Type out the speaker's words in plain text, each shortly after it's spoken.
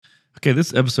Okay,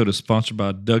 this episode is sponsored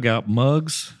by Dugout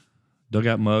Mugs.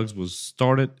 Dugout Mugs was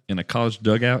started in a college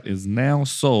dugout, is now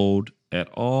sold at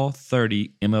all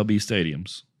 30 MLB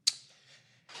stadiums.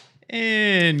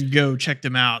 And go check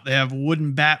them out. They have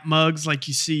wooden bat mugs like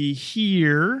you see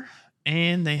here,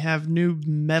 and they have new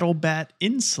metal bat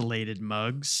insulated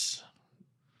mugs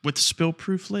with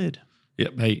spill-proof lid.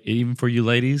 Yep. Hey, even for you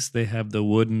ladies, they have the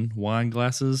wooden wine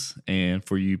glasses, and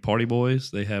for you party boys,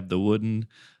 they have the wooden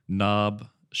knob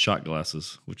shot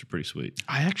glasses, which are pretty sweet.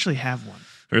 I actually have one.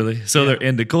 Really? So they're,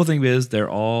 and the cool thing is they're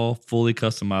all fully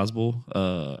customizable,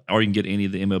 or you can get any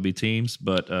of the MLB teams.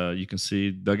 But you can see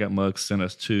Dugout Mugs sent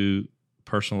us 2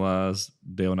 personalized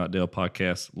Dale Not Dale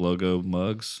podcast logo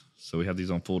mugs. So we have these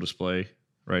on full display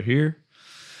right here,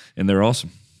 and they're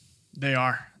awesome. They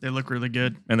are. They look really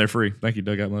good. And they're free. Thank you,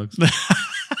 Dugout Mugs.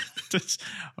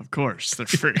 Of course, they're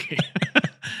free.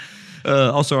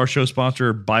 Also, our show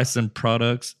sponsor, Bison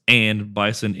Products and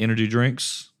Bison Energy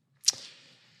Drinks.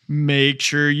 Make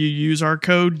sure you use our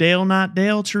code Dale Not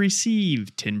Dale to receive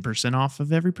 10% off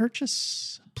of every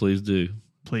purchase. Please do.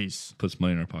 Please. Put some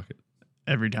money in our pocket.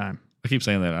 Every time. I keep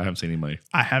saying that. I haven't seen any money.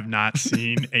 I have not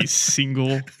seen a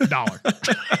single dollar.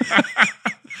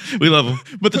 We love them.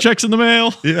 But the check's in the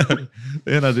mail. Yeah.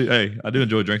 And I do. Hey, I do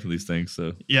enjoy drinking these things.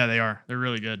 So Yeah, they are. They're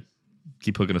really good.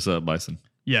 keep hooking us up, Bison.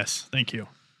 Yes. Thank you.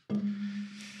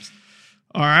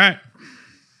 All right.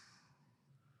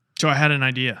 So I had an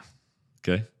idea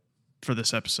Okay. for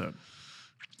this episode.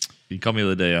 You called me the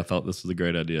other day. I thought this was a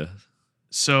great idea.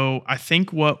 So I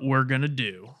think what we're going to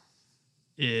do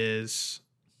is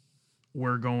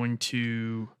we're going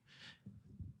to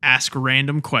ask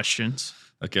random questions.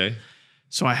 Okay.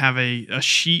 So I have a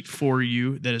sheet for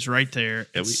you that is right there.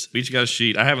 Yeah, we each got a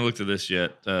sheet. I haven't looked at this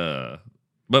yet,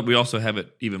 but we also have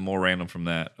it even more random from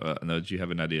that. I know that you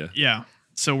have an idea. Yeah.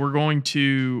 So we're going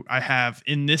to, I have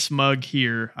in this mug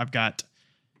here, I've got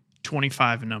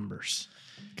 25 numbers.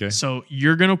 Okay. So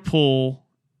you're going to pull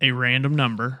a random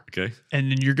number. Okay.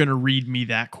 And then you're going to read me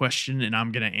that question and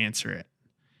I'm going to answer it.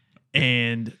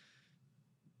 And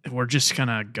we're just going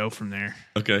to go from there.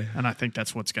 Okay. And I think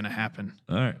that's what's going to happen.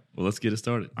 All right. Well, let's get it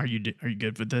started. Are you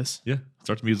good with this? Yeah.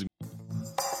 Start the music.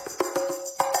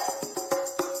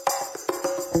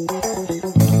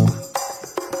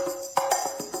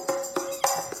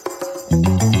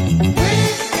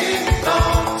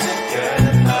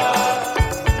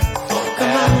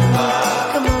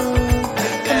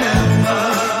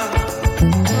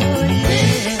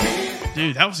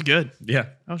 Dude, that was good. Yeah.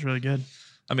 That was really good.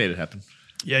 I made it happen.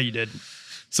 Yeah, you did.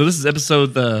 So this is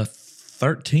episode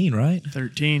 13, right?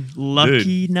 13.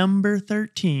 Lucky number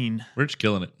 13. We're just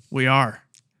killing it. We are.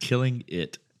 Killing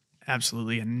it.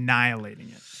 Absolutely annihilating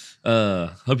it.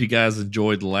 Hope you guys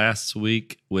enjoyed last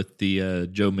week with the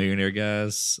Joe Millionaire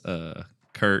guys,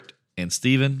 Kurt and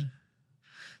Steven.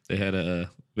 We had a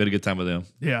good time with them.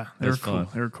 Yeah, they were cool. fun.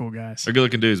 They were cool guys. They're good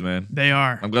looking dudes, man. They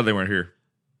are. I'm glad they weren't here.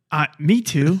 Me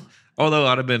too. Although I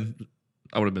would have been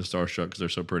starstruck because they're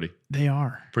so pretty. They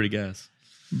are. Pretty guys.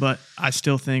 But I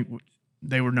still think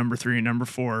they were number 3 and number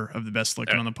 4 of the best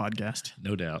looking on the podcast.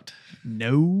 No doubt.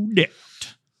 No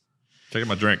doubt. Check out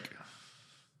my drink.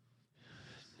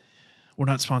 We're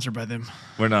not sponsored by them.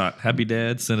 We're not. Happy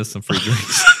Dad, send us some free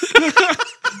drinks.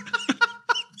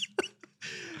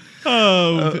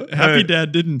 Happy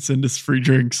Dad didn't send us free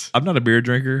drinks. I'm not a beer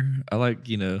drinker. I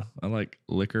like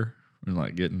liquor and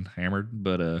like getting hammered,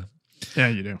 but Yeah,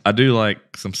 you do. I do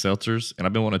like some seltzers, and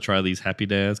I've been wanting to try these Happy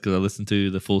Dads because I listened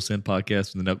to the Full Send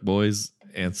podcast with the Nuck Boys,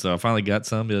 and so I finally got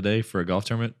some the other day for a golf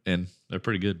tournament, and they're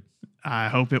pretty good. I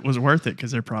hope it was worth it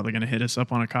because they're probably going to hit us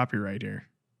up on a copyright here.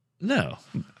 No.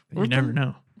 You never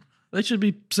know. They should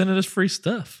be sending us free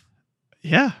stuff.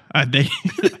 Yeah. They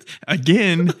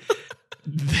again,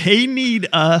 they need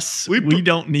us. We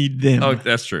don't need them. Oh,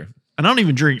 that's true. And I don't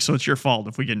even drink, so it's your fault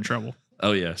if we get in trouble.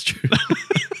 Oh, yeah, it's true.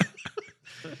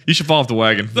 You should fall off the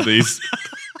wagon for these.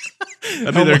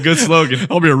 I think they're a good slogan.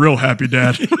 I'll be a real happy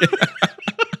dad.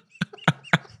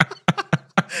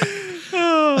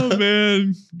 Oh,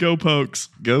 man. Go Pokes.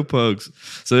 Go Pokes.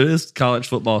 So it is college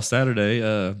football Saturday.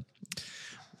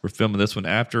 We're filming this one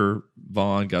after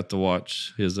Vaughn got to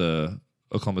watch his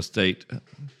Oklahoma State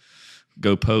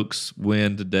Go Pokes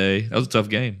win today. That was a tough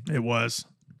game. It was.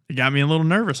 It got me a little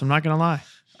nervous. I'm not going to lie.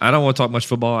 I don't want to talk much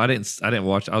football. I didn't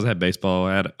watch. I had baseball.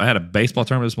 I had a baseball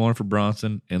tournament this morning for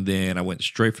Bronson, and then I went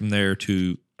straight from there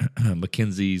to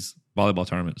Mackenzie's volleyball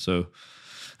tournament. So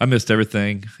I missed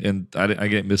everything, and I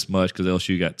didn't miss much because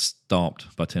LSU got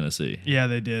stomped by Tennessee. Yeah,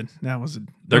 they did. That was an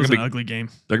ugly game.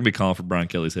 They're gonna be calling for Brian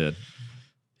Kelly's head.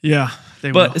 Yeah,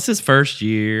 they will. But it's his first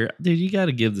year, dude. You got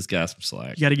to give this guy some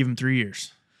slack. You got to give him 3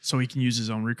 years so he can use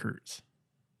his own recruits.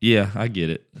 Yeah, I get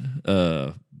it.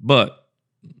 But,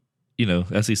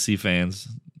 SEC fans,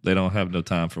 they don't have no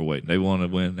time for waiting. They want to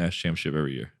win national championship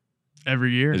every year.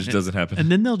 Every year. It just doesn't happen.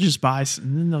 And then they'll just buy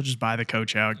the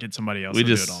coach out, get somebody else to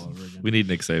do it all over again. We need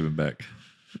Nick Saban back.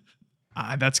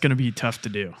 That's going to be tough to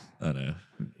do. I know.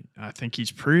 I think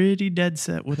he's pretty dead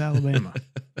set with Alabama.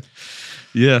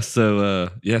 Yeah, so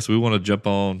we want to jump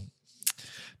on,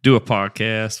 do a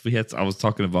podcast. I was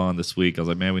talking to Vaughn this week. I was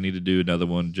like, man, we need to do another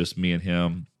one, just me and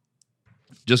him,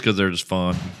 just because they're just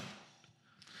fun.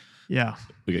 Yeah.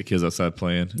 We got kids outside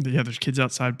playing. Yeah, there's kids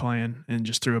outside playing and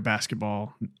just threw a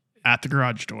basketball at the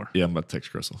garage door. Yeah, I'm about to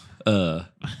text Crystal. But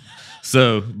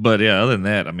yeah, other than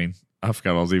that, I mean, I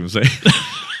forgot what I was even saying.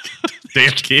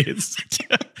 Damn kids.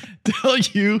 Tell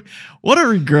you, what a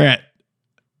regret.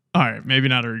 All right, maybe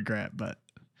not a regret, but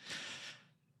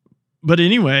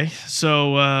anyway,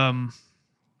 so I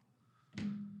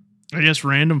guess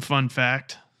random fun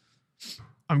fact.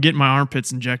 I'm getting my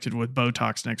armpits injected with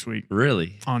Botox next week.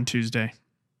 Really? On Tuesday.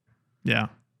 Yeah.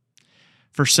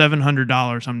 For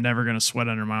 $700, I'm never going to sweat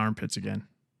under my armpits again.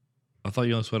 I thought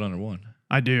you only sweat under one.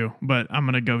 I do, but I'm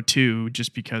going to go two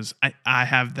just because I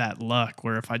have that luck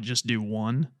where if I just do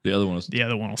one, the other one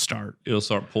will start. It'll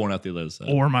start pouring out the other side.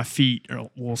 Or my feet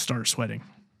will start sweating.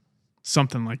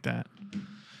 Something like that.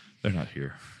 They're not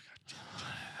here.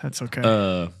 That's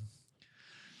okay.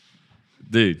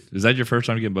 Dude, is that your first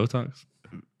time getting Botox?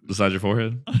 Besides your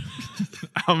forehead?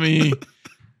 I mean,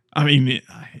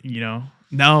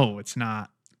 no, it's not.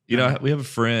 We have a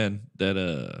friend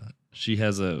that she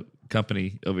has a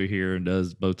company over here and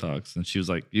does Botox, and she was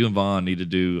like, you and Vaughn need to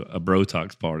do a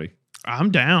Brotox party.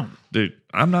 I'm down. Dude,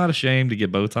 I'm not ashamed to get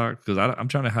Botox because I'm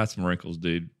trying to hide some wrinkles,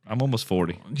 dude. I'm almost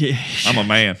 40. Yeah. I'm a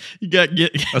man. You got to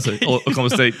get... That's an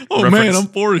Oklahoma State Oh, reference. man, I'm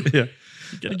 40. Yeah.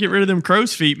 You got to get rid of them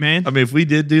crow's feet, man. I mean, if we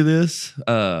did do this,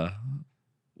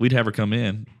 we'd have her come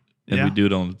in and we'd do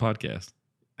it on the podcast.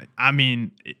 I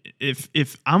mean,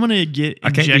 if I'm going to get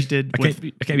injected I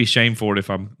can't be shamed for it if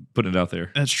I'm putting it out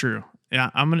there. That's true. Yeah,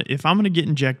 if I'm gonna get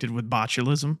injected with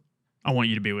botulism, I want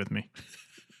you to be with me.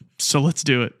 So let's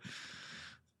do it.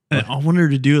 And I want her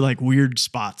to do like weird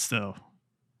spots though.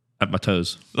 At my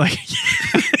toes. Like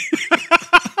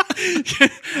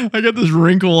I got this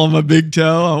wrinkle on my big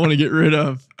toe I want to get rid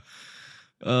of.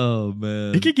 Oh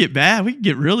man. It could get bad. We could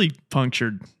get really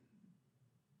punctured.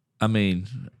 I mean,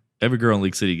 every girl in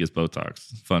League City gets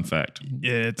Botox. Fun fact.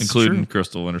 Yeah, it's including true.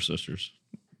 Crystal and her sisters.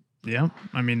 Yeah,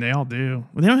 I mean, they all do.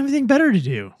 Well, they don't have anything better to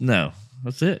do. No,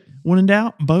 that's it. When in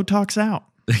doubt, Botox out.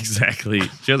 Exactly.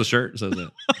 She has a shirt that says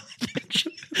that.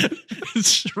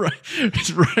 It's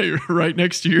right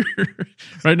next to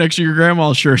your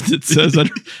grandma's shirt that says, "I'd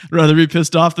rather be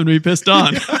pissed off than be pissed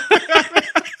on."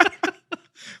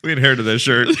 We inherited that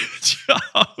shirt.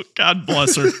 Oh, God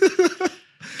bless her.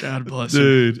 God bless her.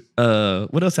 Dude,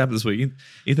 what else happened this week?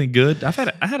 Anything good? I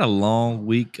had a long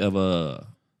week of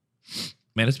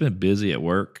man, it's been busy at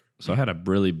work. So I had a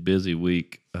really busy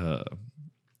week.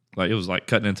 Like it was like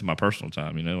cutting into my personal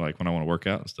time, like when I want to work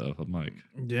out and stuff. I'm like,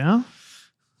 yeah,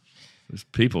 there's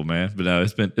people, man. But no,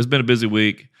 it's been a busy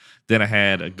week. Then I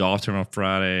had a golf tournament on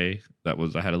Friday.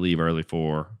 I had to leave early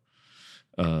for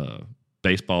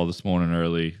baseball this morning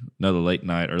early. Another late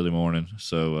night, early morning.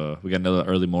 So we got another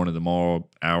early morning tomorrow.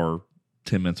 Hour,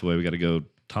 10 minutes away. We got to go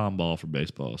tomball for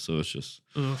baseball. So it's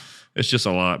just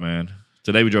a lot, man.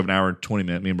 Today we drove an hour and 20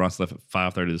 minutes. Me and Bronson left at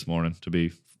 5:30 this morning to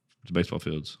be to baseball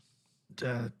fields.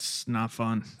 That's not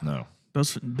fun. No,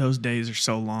 those days are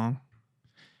so long.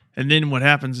 And then what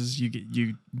happens is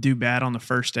you do bad on the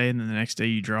first day, and then the next day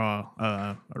you draw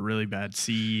a really bad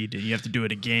seed, and you have to do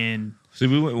it again. See,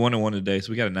 we went 1-1 today, so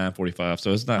we got a 9:45.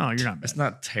 So it's not. Oh, you're not bad. It's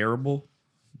not terrible,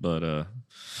 but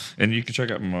and you can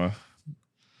check out my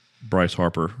Bryce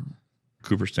Harper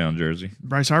Cooperstown jersey.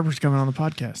 Bryce Harper's coming on the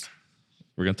podcast.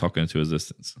 We're gonna talk into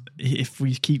existence. If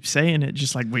we keep saying it,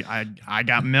 just like I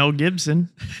got Mel Gibson,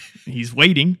 he's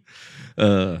waiting.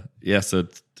 Yeah. So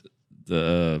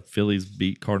the Phillies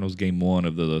beat Cardinals game 1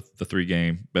 of the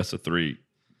 3-game best of 3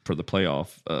 for the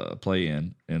playoff play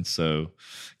in, and so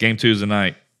game 2 is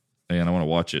tonight, and I want to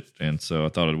watch it, and so I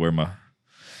thought I'd wear my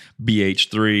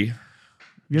BH3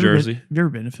 jersey. Have you ever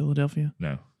been to Philadelphia?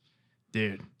 No,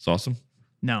 dude, it's awesome.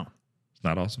 No, it's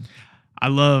not awesome. I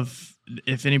love.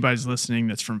 If anybody's listening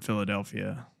that's from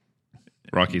Philadelphia,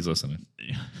 Rocky's listening.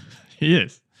 He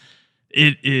is.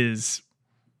 It is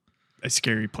a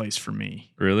scary place for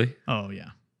me. Really? Oh,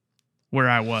 yeah. Where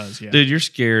I was, yeah. Dude, you're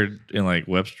scared in like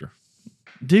Webster.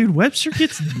 Dude, Webster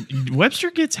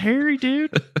gets hairy,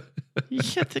 dude.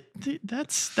 Yeah,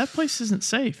 that place isn't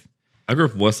safe. I grew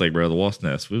up in Westlake, bro. The Wasp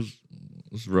Nest.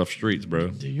 Those rough streets, bro.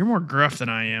 Dude, you're more gruff than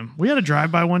I am. We had a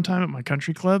drive-by one time at my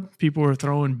country club. People were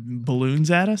throwing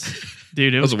balloons at us.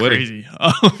 Dude, it was a wedding. crazy.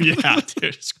 Oh, yeah, dude,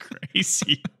 it's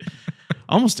crazy.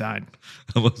 Almost died.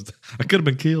 I could have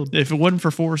been killed. If it wasn't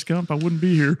for Forrest Gump, I wouldn't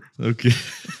be here. Okay.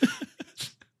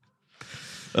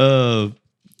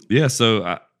 Yeah,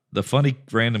 so the funny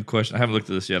random question, I haven't looked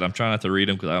at this yet. I'm trying not to read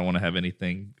them because I don't want to have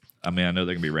anything. I mean, I know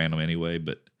they're going to be random anyway,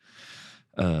 but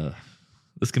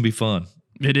this can be fun.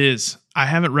 It is. I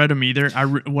haven't read them either.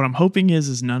 What I'm hoping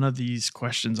is none of these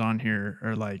questions on here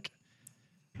are like,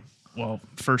 well,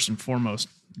 first and foremost,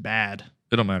 bad.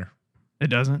 It don't matter. It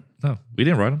doesn't? No, we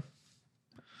didn't write them.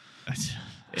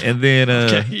 And then,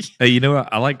 Okay. hey, you know what?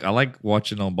 I like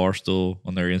watching on Barstool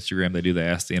on their Instagram. They do the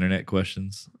Ask the Internet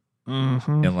questions,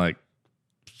 and like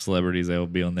celebrities, they'll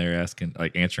be on there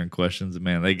answering questions. And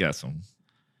man, they got some.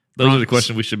 Those are the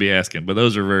questions we should be asking, but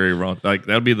those are very wrong. Like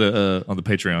that'll be the on the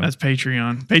Patreon. That's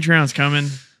Patreon. Patreon's coming.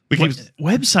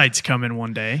 Website's coming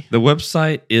one day. The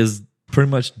website is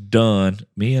pretty much done.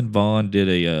 Me and Vaughn did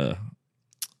a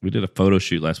photo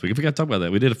shoot last week. I forgot to talk about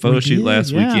that. We did a photo shoot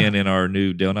last weekend in our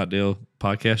new Dale Not Dale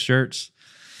podcast shirts,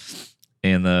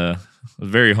 and it was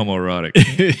very homoerotic.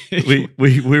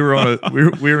 we were on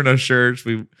we were in our shirts.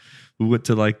 We went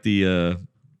to like we're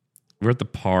at the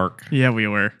park. Yeah, we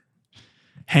were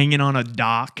hanging on a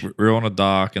dock. We were on a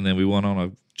dock, and then we went on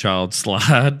a child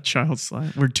slide. Child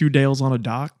slide. We're 2 Dales on a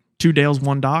dock. 2 Dales,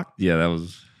 1 dock. Yeah, that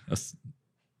was.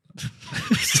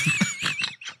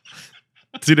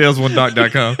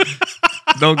 2dales1doc.com.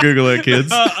 Don't Google it, kids.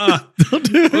 Don't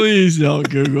do it. Please don't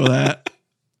Google that.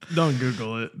 Don't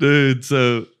Google it. Dude,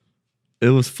 so it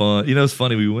was fun. You know, it's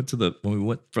funny. When we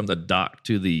went from the dock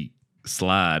to the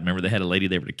slide, remember they had a lady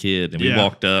there with a kid, and we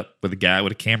walked up with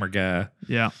a camera guy.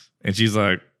 Yeah. And she's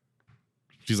like,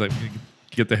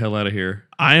 get the hell out of here.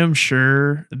 I am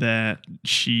sure that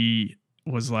she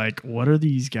was like, what are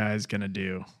these guys going to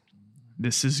do?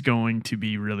 This is going to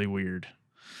be really weird.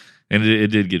 And it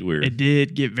did get weird. It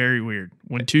did get very weird.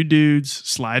 When 2 dudes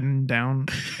sliding down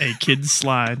a kid's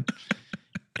slide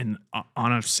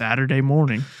on a Saturday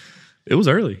morning. It was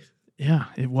early. Yeah,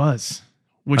 it was.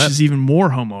 Which is even more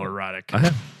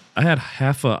homoerotic. I had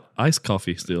half a iced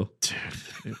coffee still.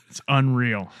 Dude, it's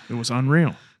unreal. It was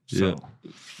unreal. Yeah.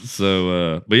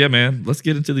 So, but yeah, man, let's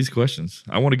get into these questions.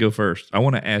 I want to go first. I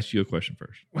want to ask you a question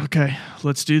first. Okay,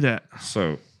 let's do that.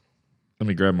 So, let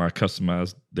me grab my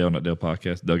customized Dale Not Dale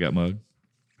podcast dugout mug.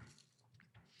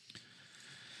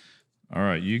 All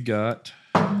right, you got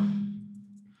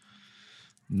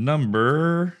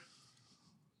number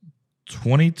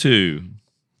 22.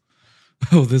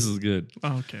 Oh, this is good.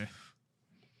 Oh, okay.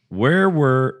 Where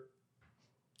were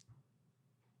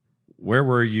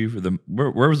you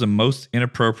where was the most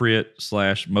inappropriate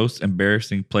 / most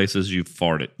embarrassing places you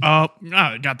farted? Oh,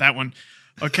 I got that one.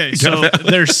 Okay, so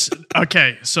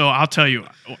so I'll tell you,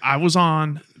 I was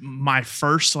on my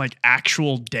first like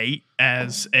actual date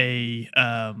as a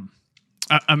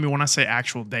I mean, when I say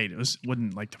actual date,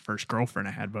 wasn't like the first girlfriend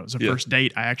I had, but it was the first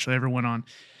date I actually ever went on.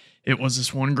 It was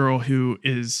this one girl who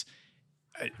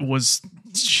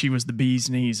she was the bee's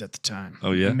knees at the time.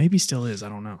 Oh yeah, maybe still is. I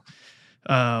don't know.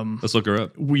 Let's look her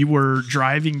up. We were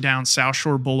driving down South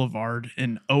Shore Boulevard,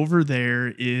 and over there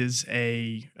is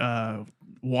a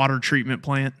water treatment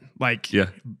plant. Like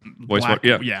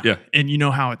wastewater. Yeah. And you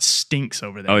know how it stinks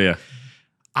over there. Oh yeah.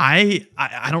 I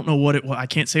don't know what it was. I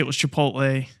can't say it was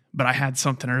Chipotle, but I had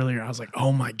something earlier. I was like,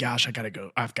 oh my gosh, I gotta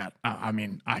go. I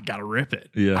gotta rip it.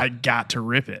 Yeah. I got to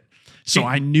rip it. So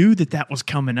I knew that was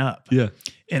coming up. Yeah.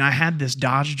 And I had this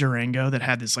Dodge Durango that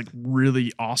had this like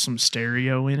really awesome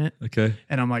stereo in it. Okay.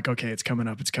 And I'm like, okay, it's coming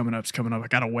up. I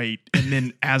gotta wait. And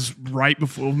then right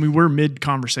before when we were mid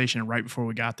conversation, right before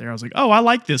we got there, I was like, oh, I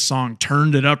like this song.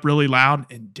 Turned it up really loud.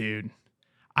 And dude,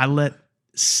 I let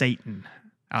Satan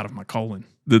out of my colon.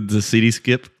 The CD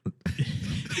skip?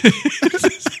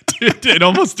 It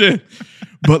almost did.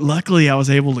 But luckily I was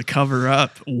able to cover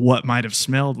up what might have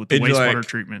smelled with the wastewater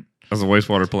treatment. As a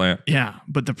wastewater plant. Yeah.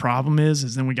 But the problem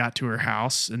is then we got to her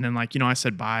house and then I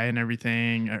said bye and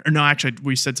everything. Or no, actually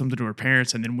we said something to her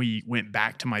parents and then we went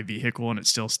back to my vehicle and it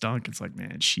still stunk. It's like,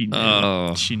 man, she knew.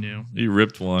 Oh, she knew. You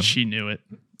ripped one. She knew it.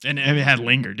 And it had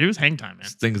lingered. It was hang time, man.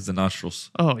 Stings the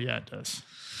nostrils. Oh, yeah, it does.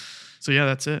 So, yeah,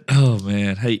 that's it. Oh,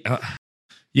 man. Hey,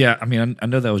 yeah, I mean, I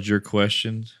know that was your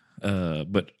question,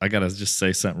 but I got to just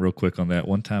say something real quick on that.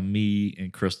 One time, me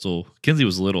and Crystal, Kenzie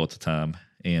was little at the time,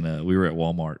 and we were at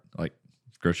Walmart, like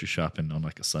grocery shopping on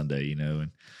like a Sunday,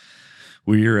 and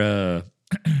we're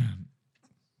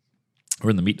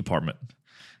in the meat department,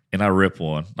 and I ripped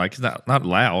one. Like, it's not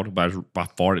loud, but I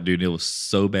farted, dude. And it was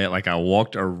so bad. Like, I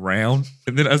walked around,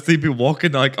 and then I see people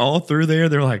walking like all through there.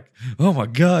 They're like, "Oh my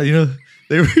god,"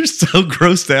 They were so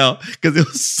grossed out because it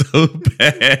was so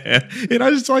bad. And I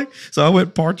just so I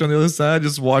went parked on the other side,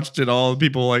 just watched it all.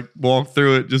 People like walk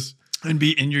through it, just and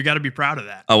you got to be proud of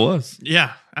that. I was.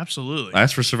 Yeah, absolutely. I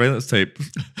asked for surveillance tape.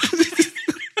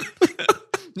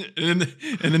 And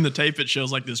in the tape, it shows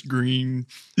like this green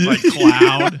like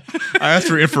cloud. I asked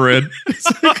for infrared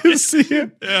so I could see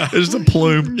it. Yeah, it's just a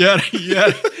plume. Yeah,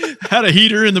 had a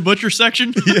heater in the butcher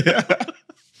section. Yeah.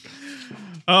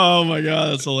 Oh my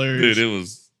god, that's hilarious, dude!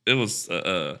 It was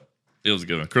a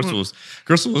good one.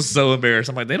 Crystal was so embarrassed.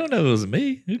 I'm like, they don't know it was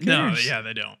me. Who cares? No, yeah,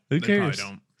 they don't. Who cares? They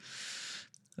probably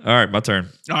don't. All right, my turn.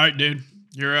 All right, dude,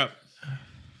 you're up.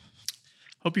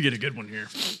 Hope you get a good one here.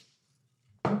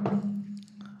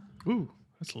 Ooh,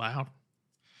 that's loud.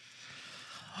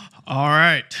 All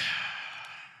right.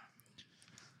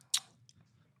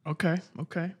 Okay.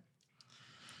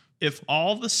 If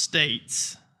all the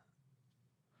states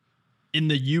in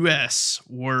the U.S.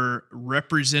 were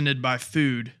represented by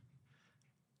food,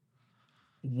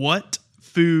 what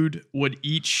food would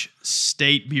each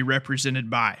state be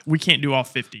represented by? We can't do all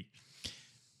 50,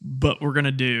 but we're going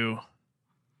to do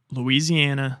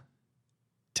Louisiana,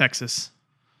 Texas.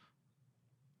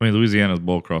 I mean, Louisiana's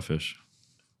boiled crawfish.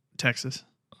 Texas.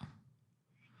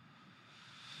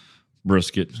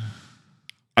 Brisket.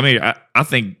 I mean, I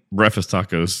think breakfast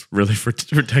tacos really for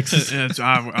Texas.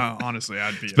 Honestly,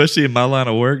 I'd be especially in my line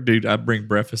of work, dude. I bring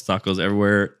breakfast tacos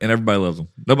everywhere, and everybody loves them.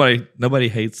 Nobody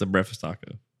hates a breakfast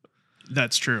taco.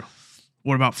 That's true.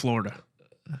 What about Florida?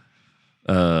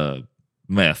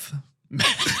 Meth.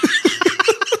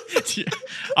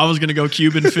 I was gonna go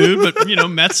Cuban food, but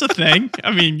meth's a thing.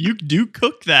 I mean, you do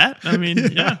cook that. I mean,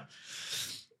 yeah.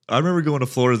 I remember going to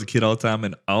Florida as a kid all the time,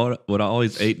 and what I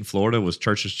always ate in Florida was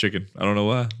Church's chicken. I don't know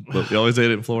why, but we always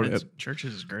ate it in Florida.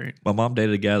 Church's is great. My mom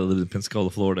dated a guy that lived in Pensacola,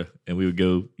 Florida, and we would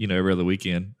go, every other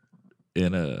weekend.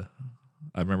 And I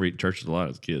remember eating Church's a lot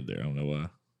as a kid there. I don't know why.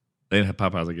 They didn't have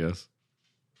Popeyes, I guess.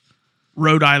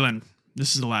 Rhode Island.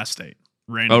 This is the last state.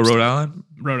 Random Rhode state. Island?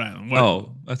 Rhode Island.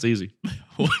 Oh, that's easy.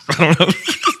 I don't know.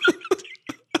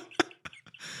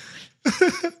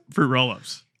 Fruit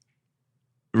roll-ups.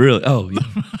 Really? Oh, yeah.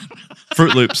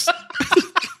 Fruit Loops.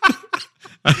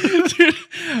 Dude,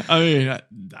 I mean,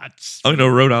 that's. I don't know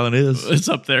what Rhode Island is. It's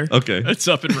up there. Okay. It's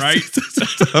up and right.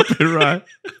 It's up and right.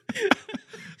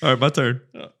 All right, my turn.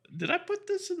 Did I put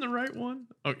this in the right one?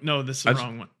 Oh, no, this is the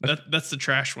wrong one. That's the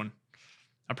trash one.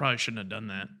 I probably shouldn't have done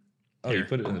that. Oh, you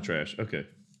put it in the trash. Okay.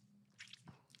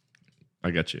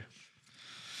 I got you.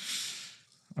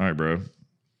 All right, bro.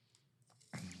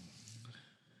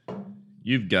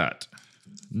 You've got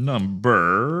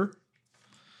number.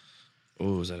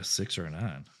 Oh, is that a 6 or a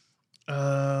 9?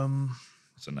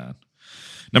 It's a 9.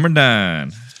 Number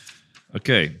 9.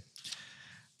 Okay.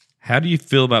 How do you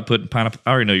feel about putting pineapple?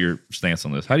 I already know your stance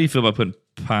on this. How do you feel about putting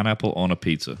pineapple on a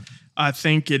pizza? I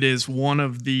think it is one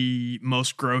of the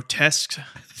most grotesque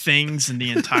things in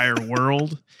the entire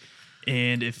world.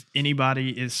 And if anybody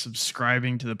is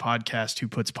subscribing to the podcast who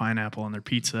puts pineapple on their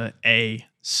pizza, A,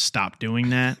 stop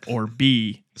doing that, or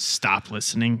B, stop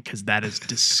listening, because that is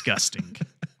disgusting.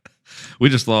 We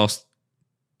just lost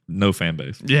no fan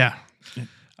base. Yeah.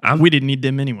 We didn't need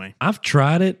them anyway. I've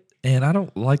tried it, and I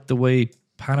don't like the way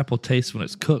pineapple tastes when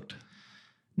it's cooked.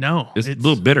 No. It's a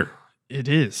little bitter. It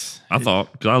is. I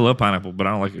thought, because I love pineapple, but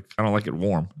I don't like it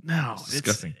warm. No. It's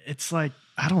disgusting. It's like,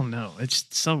 I don't know. It's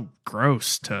so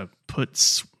gross to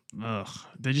put.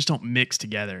 They just don't mix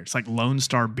together. It's like Lone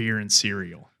Star beer and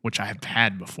cereal, which I have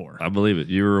had before. I believe it.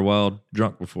 You were a wild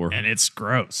drunk before. And it's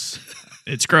gross.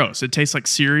 It's gross. It tastes like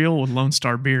cereal with Lone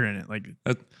Star beer in it. Like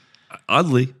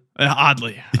Oddly.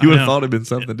 Oddly. You would have thought it'd been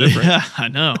something different. Yeah, I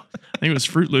know. I think it was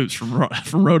Fruit Loops from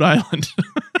Rhode Island.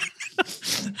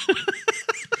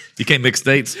 You can't mix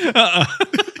states.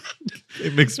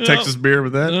 You mix Texas beer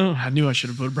with that. I knew I should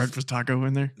have put a breakfast taco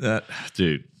in there.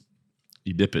 Dude,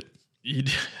 you dip it.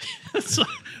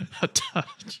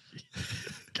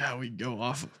 God, we go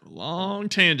off a long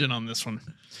tangent on this one.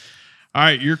 All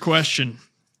right, your question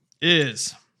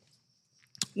is,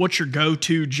 what's your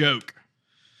go-to joke?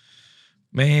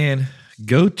 Man,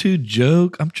 go-to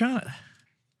joke? I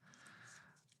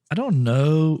don't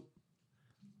know.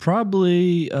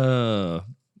 Probably, it's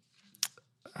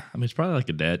probably like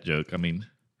a dad joke. I mean,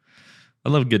 I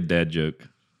love a good dad joke.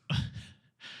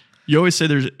 You always say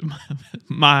there's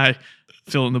my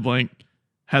fill in the blank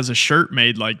has a shirt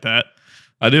made like that.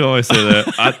 I do always say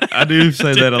that. I do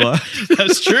say that a lot.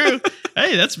 That's true.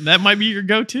 Hey, that might be your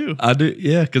go-to. I do,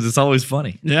 yeah, because it's always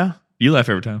funny. Yeah. You laugh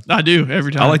every time. I do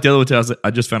every time. I like the other one too.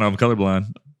 I just found out I'm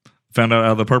colorblind. Found out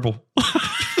of the purple.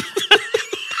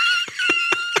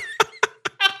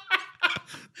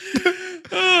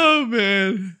 Oh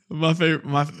man, my favorite,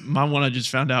 my one I just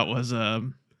found out was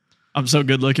I'm so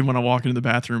good looking when I walk into the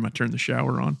bathroom. I turn the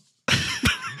shower on.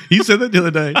 You said that the other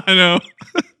day. I know.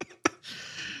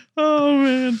 Oh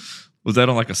man, Was that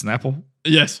on like a Snapple?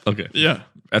 yes, Okay. yeah,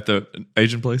 At the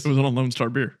Asian place? it was on Lone Star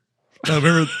Beer. No,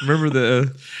 remember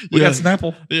the we Yeah. got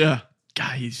Snapple? Yeah,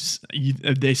 guys,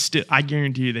 they still. I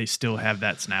guarantee you, they still have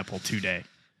that Snapple today.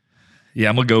 Yeah,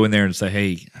 I'm gonna go in there and say,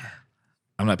 hey,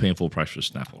 I'm not paying full price for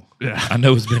Snapple. Yeah, I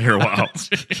know it's been here a while.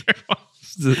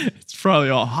 it's probably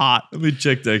all hot. Let me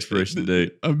check the expiration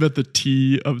date. I bet the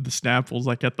T of the Snapple's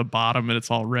like at the bottom, and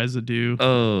it's all residue.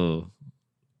 Oh,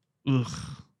 Ugh.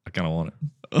 I kind of want it.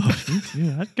 Oh, me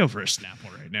too. I'd go for a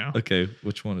Snapple right now. Okay,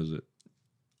 which one is it?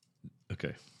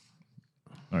 Okay.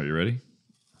 Are you ready?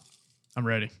 I'm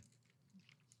ready.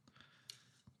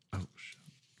 Oh,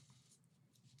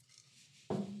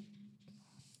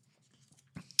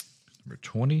 number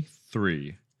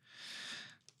 23.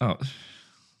 Oh,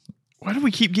 Why do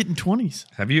we keep getting 20s?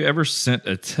 have you ever sent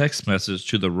a text message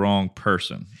to the wrong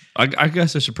person? I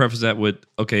guess I should preface that with,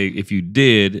 okay, if you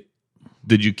did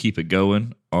you keep it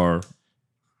going or?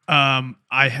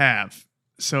 I have.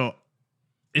 So,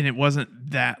 and it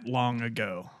wasn't that long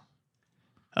ago.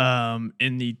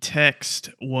 And the text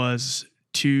was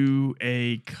to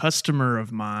a customer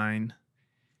of mine,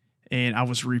 and I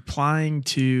was replying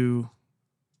to,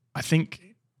 I think,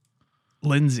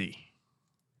 Lindsay.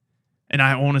 And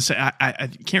I want to say, I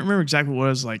can't remember exactly what it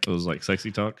was like. It was like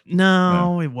sexy talk?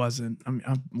 No, it wasn't. I mean,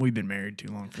 we've been married too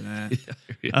long for that.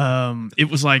 Yeah. It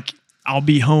was like, I'll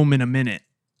be home in a minute.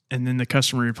 And then the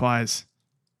customer replies,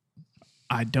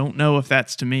 I don't know if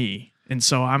that's to me. And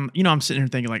so I'm sitting here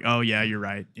thinking like, oh yeah, you're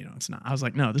right. It's not. I was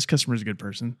like, no, this customer's a good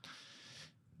person.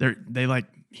 They like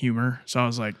humor. So I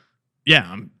was like, yeah,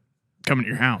 I'm coming to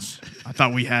your house. I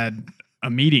thought we had a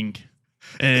meeting,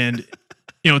 and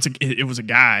it was a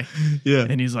guy. Yeah.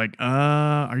 And he's like,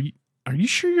 are you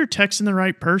sure you're texting the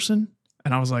right person?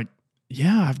 And I was like,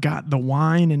 yeah, I've got the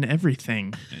wine and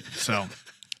everything. So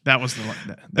that was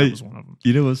that was one of them.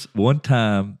 It was one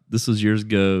time, this was years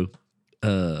ago,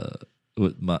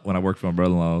 when I worked for my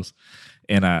brother-in-law's,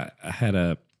 and I had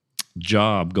a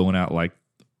job going out like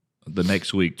the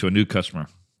next week to a new customer.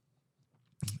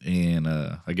 And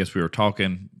I guess we were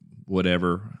talking,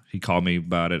 whatever. He called me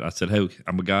about it. I said, hey,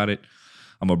 I got it.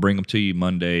 I'm going to bring them to you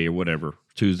Monday or whatever.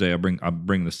 Tuesday, I'll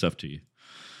bring the stuff to you.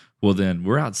 Well, then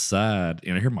we're outside,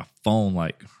 and I hear my phone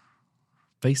like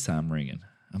FaceTime ringing.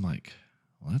 I'm like,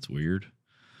 well, that's weird.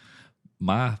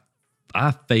 I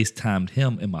FaceTimed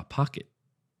him in my pocket.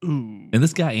 Ooh. And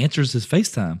this guy answers his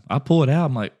FaceTime. I pull it out.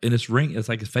 I'm like, and it's like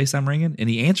his FaceTime ringing, and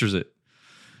he answers it.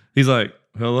 He's like,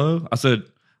 hello? I said,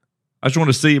 I just want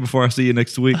to see you before I see you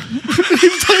next week.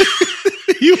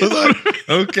 He was like,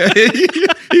 okay.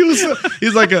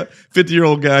 He's like a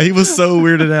 50-year-old guy. He was so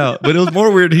weirded out. But it was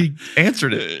more weird he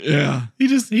answered it. Yeah. He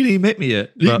didn't even meet me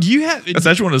yet. Do you have I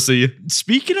just want to see you.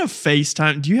 Speaking of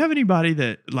FaceTime, do you have anybody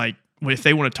that like if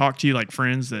they want to talk to you, like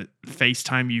friends that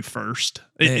FaceTime you first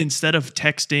instead of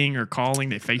texting or calling,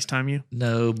 they FaceTime you?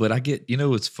 No, but I get,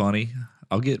 what's funny?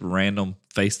 I'll get random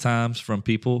FaceTimes from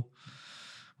people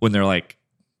when they're like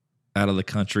out of the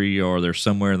country or they're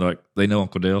somewhere and like they know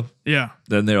Uncle Dale. Yeah.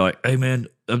 Then They're like, hey man,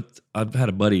 I've had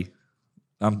a buddy.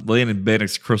 I'm laying in bed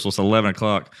next to Crystal. It's 11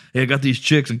 o'clock. Hey, I got these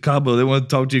chicks in Cabo. They want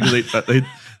to talk to you because they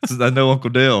I know Uncle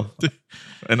Dale.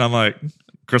 And I'm like,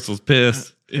 Crystal's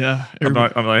pissed. Yeah. I'm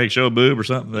like, hey, show a boob or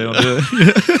something. They don't do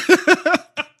it.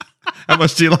 How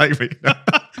much do you like me?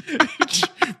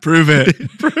 Prove it.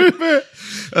 Prove it.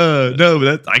 No,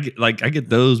 but I get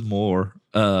those more.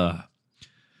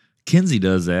 Kenzie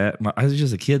does that. It's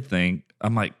just a kid thing.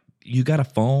 I'm like, you got a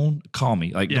phone? Call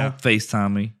me. Like, don't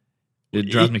FaceTime me. It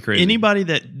drives me crazy. Anybody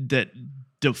that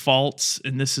defaults,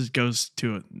 and this goes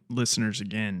to listeners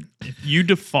again. If you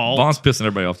default, Vaughn's pissing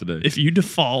everybody off today. If you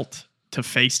default to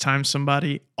FaceTime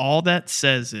somebody, all that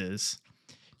says is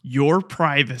your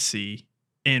privacy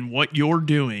and what you're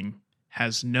doing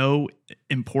has no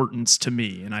importance to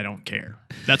me, and I don't care.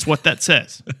 That's what that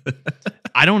says.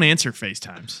 I don't answer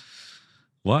FaceTimes.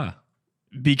 Why?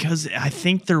 Because I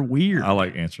think they're weird. I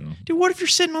like answering them. Dude, what if you're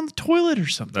sitting on the toilet or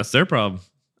something? That's their problem.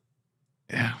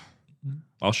 Yeah.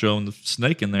 I'll show them the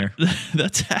snake in there.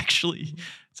 It's actually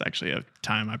a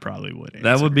time I probably would answer.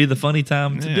 That would be the funny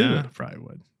time to do it. I probably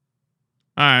would.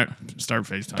 All right. Start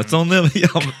FaceTime. That's on them. Yeah,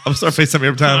 I'm start FaceTime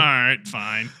every time. All right.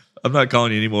 Fine. I'm not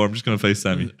calling you anymore. I'm just going to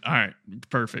FaceTime you. All right.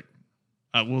 Perfect.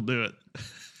 We'll do it.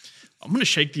 I'm gonna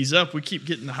shake these up. We keep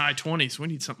getting the high 20s. We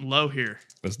need something low here.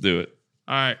 Let's do it.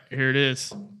 All right, here it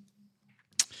is.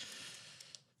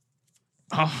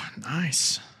 Oh,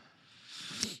 nice.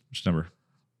 Which number?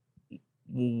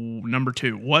 Number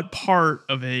 2. What part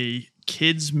of a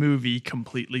kids movie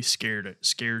completely scared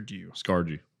you? Scarred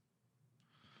you.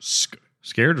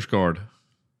 Scared or scarred?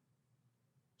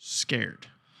 Scared.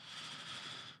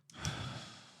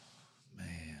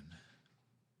 Man.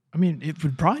 I mean, it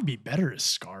would probably be better as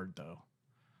scarred, though.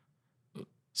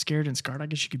 Scared and scarred. I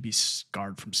guess you could be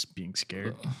scarred from being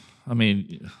scared. I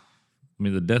mean,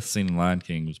 the death scene in Lion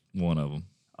King was one of them.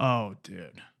 Oh,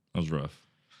 dude. That was rough.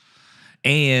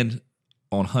 And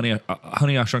on Honey,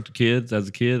 I Shrunk the Kids, as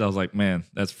a kid, I was like, man,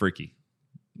 that's freaky.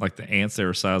 Like the ants, they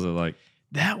were size of like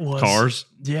that was cars.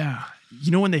 Yeah.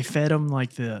 You know when they fed them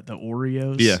like the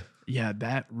Oreos? Yeah. Yeah,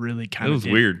 that really kind of was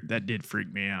weird. That did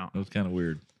freak me out. It was kind of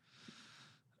weird.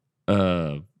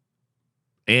 And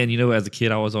you know, as a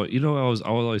kid, I was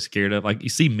always scared of. Like, you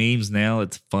see memes now,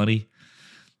 it's funny.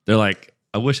 They're like,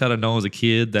 I wish I'd have known as a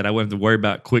kid that I wouldn't have to worry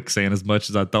about quicksand as much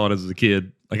as I thought as a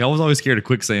kid. Like, I was always scared of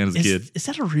quicksand as a kid. Is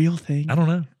that a real thing? I don't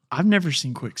know. I've never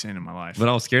seen quicksand in my life. But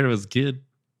I was scared of it as a kid.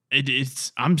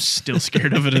 I'm still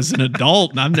scared of it as an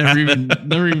adult, and I've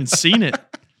never even seen it.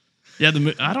 Yeah,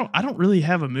 I don't really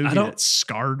have a movie that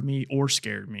scarred me or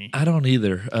scared me. I don't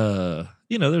either.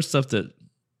 You know, there's stuff that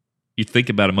you think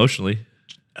about emotionally.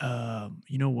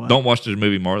 You know what? Don't watch the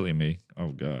movie Marley and Me.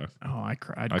 Oh God. Oh, I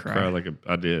cried. I cried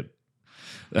I did.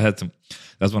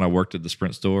 That's when I worked at the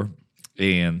Sprint store,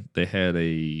 and they had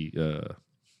a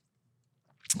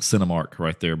Cinemark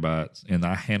right there by it, and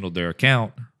I handled their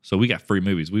account. So we got free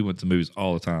movies. We went to movies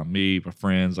all the time. Me, my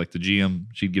friends, like the GM,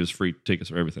 she'd give us free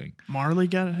tickets for everything. Marley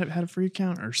had a free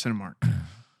account, or Cinemark?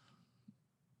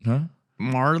 Huh?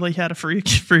 Marley had a free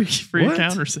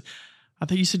account, or I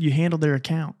thought you said you handled their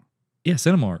account. Yeah,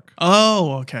 Cinemark.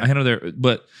 Oh, okay. I handled their,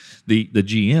 but the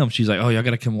GM, she's like, oh, y'all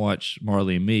got to come watch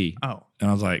Marley and Me. Oh, and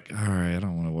I was like, all right, I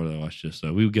don't want to watch this.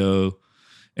 So we would go,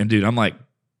 and dude, I'm like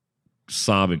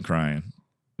sobbing, crying.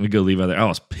 We go leave out there. I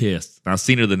was pissed. I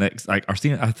seen her the next, I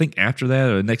think after that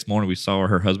or the next morning, we saw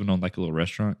her husband on like a little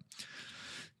restaurant,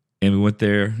 and we went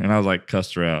there, and I was like,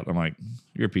 cussed her out. I'm like,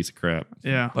 you're a piece of crap.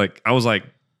 Yeah. Like, I was like,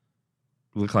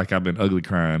 look like I've been ugly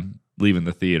crying leaving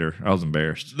the theater. I was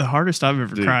embarrassed. The hardest I've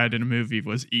ever cried in a movie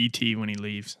was E.T. when he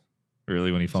leaves.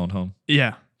 Really, when he phoned home?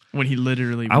 Yeah, when he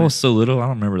literally. I was so little, I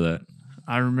don't remember that.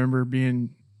 I remember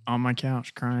being on my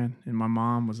couch crying, and my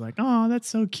mom was like, "Oh, that's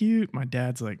so cute." My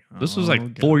dad's like, oh, "This was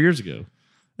like 4 years ago."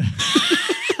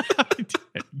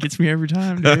 Gets me every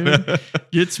time, dude.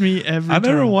 Gets me every time. I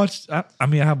never watched. I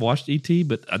mean, I have watched E.T.,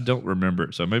 but I don't remember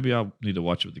it. So maybe I'll need to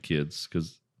watch it with the kids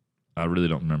because I really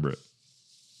don't remember it.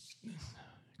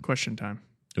 Question time.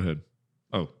 Go ahead.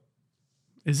 Oh,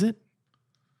 is it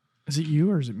you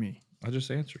or is it me? I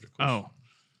just answered a question. Oh,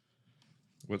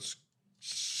 what's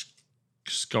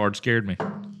scared me?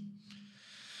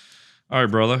 All right,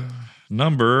 brother.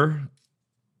 Number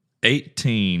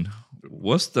 18.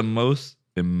 What's the most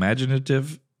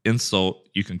imaginative insult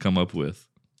you can come up with?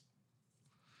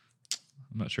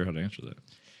 I'm not sure how to answer that.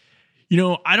 You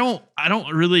know, I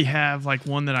don't really have like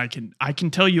one that I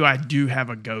can tell you I do have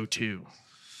a go-to.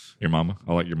 Your mama?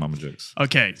 I like your mama jokes.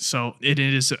 Okay, so it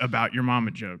is about your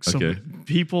mama jokes. Okay. So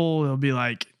people, they'll be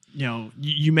like, you know,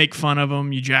 you make fun of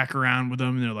them, you jack around with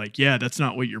them, and they're like, yeah, that's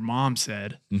not what your mom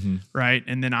said, right?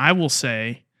 And then I will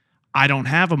say, I don't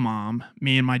have a mom.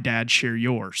 Me and my dad share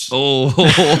yours. Oh.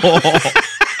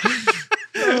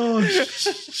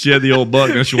 She had the old buck,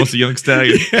 now she wants a young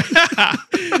stallion.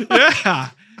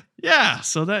 Yeah.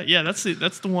 So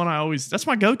that's the one that's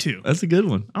my go-to. That's a good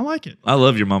one. I like it. I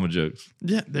love your mama jokes.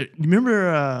 Yeah. You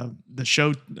remember the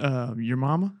show Your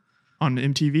Mama on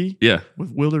MTV? Yeah.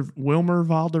 With Wilmer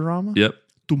Valderrama? Yep.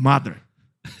 Tu madre.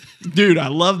 Dude, I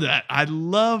love that. I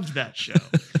loved that show.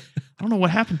 I don't know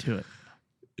what happened to it.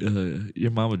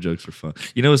 Your mama jokes are fun.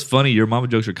 You know, it's funny. Your mama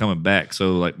jokes are coming back.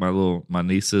 So like my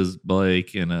nieces,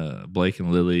 Blake and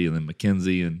Lily, and then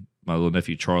Mackenzie and my little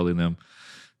nephew Charlie and them.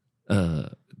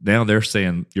 Now they're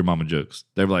saying your mama jokes.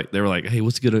 They were like, hey,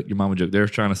 what's good at your mama joke? They're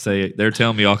trying to say it. They're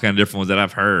telling me all kind of different ones that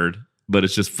I've heard, but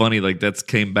it's just funny. Like that's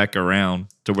came back around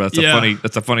to where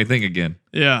that's a funny thing again.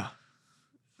 Yeah,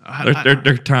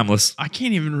 they're timeless. I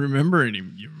can't even remember any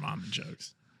of your mama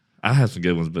jokes. I have some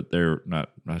good ones, but they're not.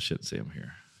 I shouldn't say them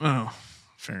here. Oh,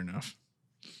 fair enough.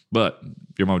 But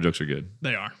your mama jokes are good.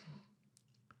 They are.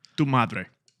 Tu madre.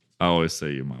 I always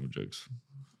say your mama jokes.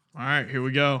 All right, here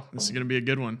we go. This is gonna be a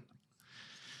good one.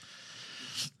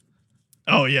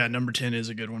 Oh, yeah, number 10 is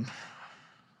a good one.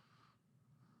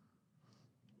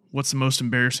 What's the most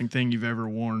embarrassing thing you've ever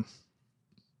worn?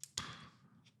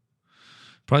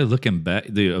 Probably looking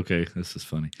back, dude. Okay, this is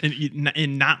funny.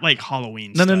 And not like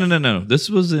Halloween. No, stuff. no. This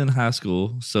was in high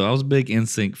school, so I was a big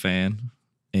NSYNC fan,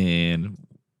 and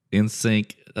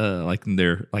NSYNC,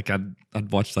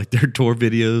 I'd watch like their tour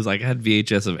videos. Like I had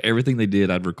VHS of everything they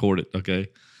did. I'd record it. Okay,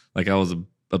 like I was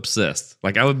obsessed.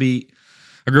 Like I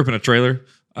grew up in a trailer.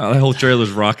 The whole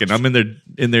trailer's rocking. I'm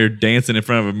in there dancing in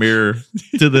front of a mirror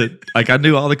like I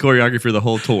knew all the choreography for the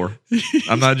whole tour.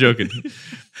 I'm not joking.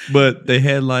 But they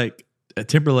had like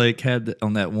Timberlake had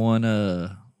on that one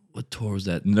what tour was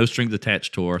that? No Strings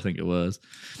Attached tour, I think it was.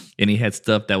 And he had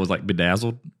stuff that was like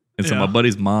bedazzled. And so my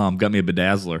buddy's mom got me a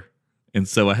bedazzler. And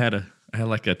so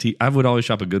I would always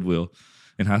shop at Goodwill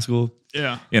in high school.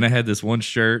 Yeah. And I had this one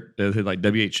shirt that had like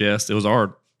WHS. It was I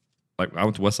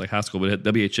went to Westlake High School, but it had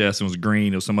WHS and it was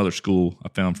green. It was some other school I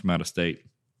found from out of state.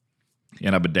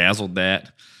 And I bedazzled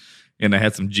that. And I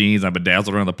had some jeans. I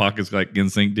bedazzled around the pockets like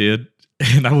NSYNC did.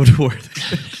 And I would wear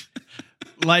that.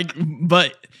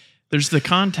 But there's the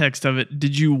context of it.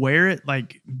 Did you wear it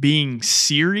like being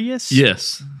serious?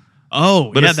 Yes.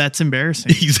 Oh, but yeah, that's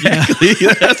embarrassing. Exactly.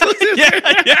 Yeah. That's what's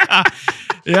embarrassing.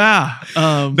 Yeah.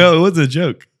 No, it wasn't a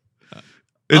joke.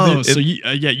 So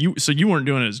you weren't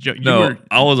doing it as a joke.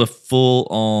 I was a full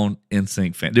on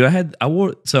NSYNC fan, dude.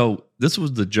 So this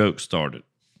was the joke started,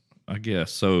 I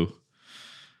guess. So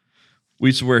we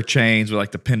used to wear chains with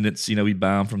like the pendants, we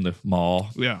buy them from the mall.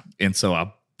 Yeah. And so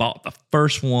I bought the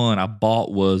first one I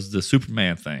bought was the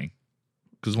Superman thing,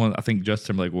 because I think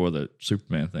Justin Timberlake wore the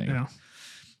Superman thing. Yeah.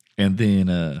 And then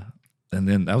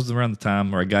that was around the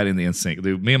time where I got into NSYNC.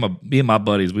 Dude, me and my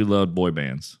buddies, we loved boy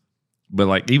bands. But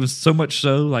like even so much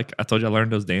so, like I told you, I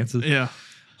learned those dances. Yeah.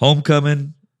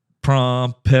 Homecoming,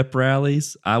 prom, pep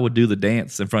rallies. I would do the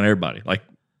dance in front of everybody. Like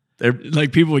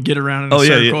people would get around in a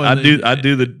circle. Yeah. I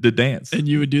do the dance. And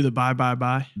you would do the bye bye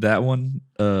bye. That one,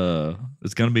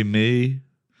 it's gonna be me.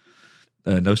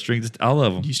 No strings. I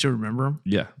love them. Do you still remember them?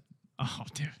 Yeah. Oh,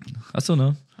 dude. I still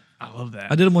know. I love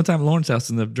that. I did them one time at Lauren's house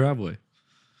in the driveway.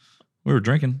 We were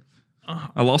drinking.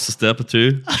 I lost a step or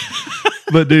two.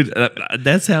 But dude,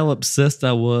 that's how obsessed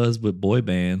I was with boy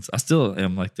bands. I still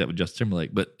am like that with Justin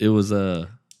Timberlake. But it was, I'm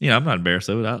not embarrassed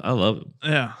of it. I love them.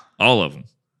 Yeah. All of them.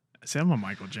 See, I'm a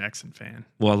Michael Jackson fan.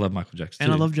 Well, I love Michael Jackson And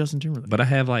too. I love Justin Timberlake. But I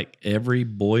have like every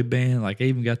boy band. Like I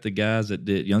even got the guys that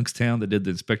did Youngstown that did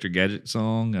the Inspector Gadget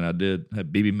song. And I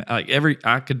had BB. Like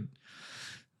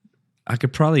I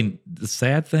could probably, the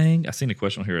sad thing, I seen a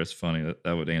question here that's funny that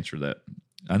I would answer that.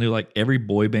 I knew like every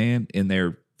boy band in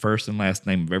their first and last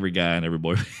name of every guy in every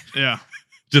boy band. Yeah.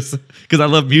 Just because I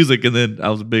love music, and then I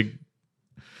was a big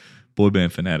boy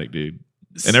band fanatic, dude.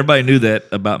 And everybody knew that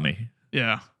about me.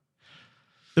 Yeah.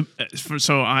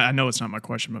 So I know it's not my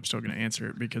question, but I'm still going to answer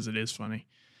it because it is funny.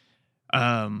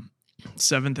 7th,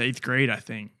 8th grade, I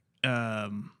think.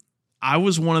 I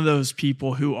was one of those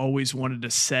people who always wanted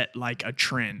to set like a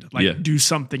trend, do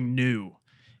something new.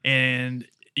 And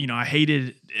I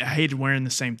hated wearing the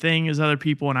same thing as other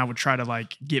people, and I would try to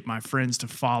like get my friends to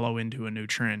follow into a new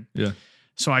trend. Yeah.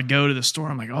 So I go to the store.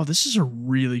 I'm like, oh, this is a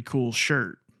really cool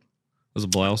shirt. It was a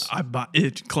blouse. I buy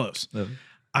it close. Yeah.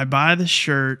 I buy the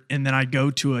shirt, and then I go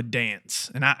to a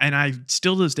dance, and I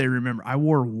still to this day remember I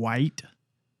wore white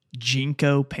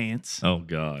Jinko pants. Oh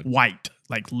God. White,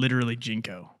 like literally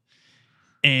Jinko.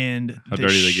 And how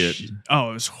dirty they get? Oh,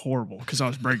 it was horrible because I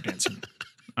was breakdancing.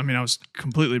 I mean, I was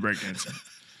completely breakdancing.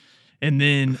 And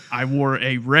then I wore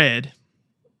a red,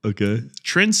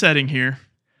 trend setting here,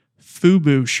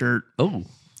 FUBU shirt. Oh.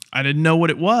 I didn't know what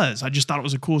it was. I just thought it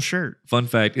was a cool shirt. Fun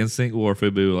fact, NSYNC wore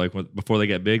FUBU. Like before they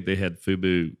got big, they had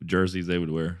FUBU jerseys they would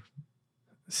wear.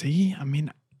 See, I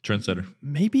mean. Trendsetter.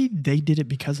 Maybe they did it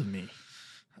because of me.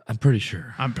 I'm pretty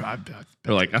sure.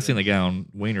 They're like, I seen the guy on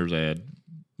Wiener's ad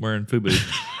wearing FUBU.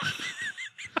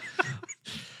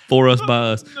 For us,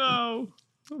 by us. No.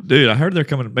 Dude, I heard they're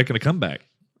making a comeback.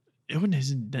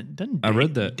 Doesn't I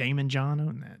read that. Damon John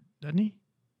own that, doesn't he?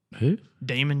 Who?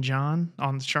 Damon John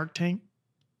on the Shark Tank?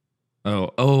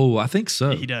 Oh, I think so.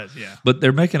 He does, yeah. But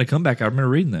they're making a comeback. I remember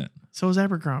reading that. So is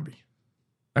Abercrombie.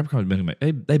 Abercrombie's been back.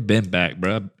 They've been back,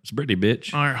 bro. It's Brittany,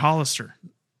 bitch. All right, Hollister.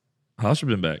 Hollister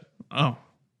been back. Oh,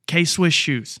 K-Swiss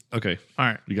shoes. Okay. All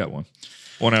right. You got one.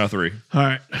 1 out of 3. All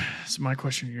right. So my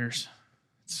question or yours?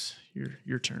 It's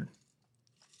your turn.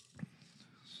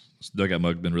 This dugout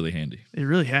mug been really handy. It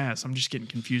really has. I'm just getting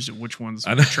confused at which one's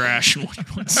trash and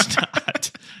which one's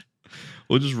not.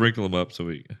 We'll just wrinkle them up so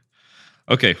we...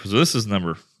 Okay, so this is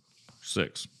number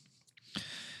 6.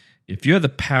 If you had the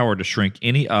power to shrink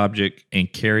any object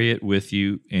and carry it with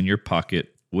you in your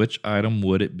pocket, which item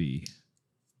would it be?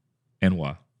 And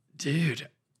why? Dude.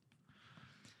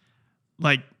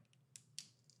 Like,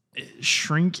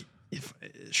 shrink If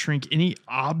shrink any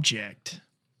object.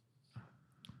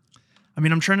 I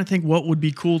mean, I'm trying to think what would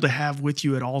be cool to have with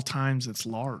you at all times that's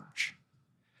large.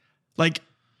 Like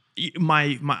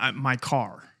my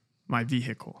car, my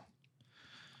vehicle.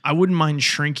 I wouldn't mind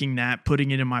shrinking that, putting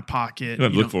it in my pocket. You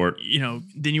have to look for it.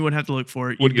 Then you wouldn't have to look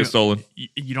for it. Wouldn't get stolen.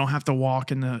 You don't have to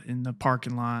walk in the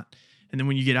parking lot. And then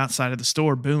when you get outside of the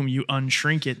store, boom, you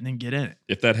unshrink it and then get in it.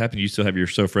 If that happened, you still have your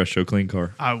So Fresh, So Clean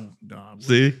car.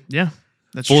 See? Yeah.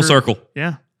 That's full true. circle.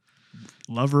 Yeah.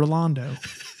 Love Rolando.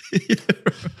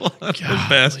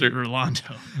 Bastard.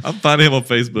 Rolando. I'm finding him on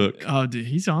Facebook. Oh, dude,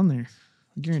 he's on there.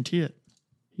 I guarantee it.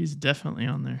 He's definitely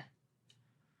on there.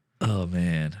 Oh,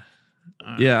 man.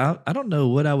 Yeah, I don't know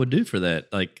what I would do for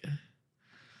that. Like,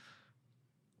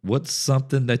 what's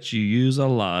something that you use a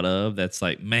lot of that's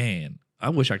like, man, I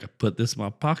wish I could put this in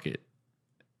my pocket.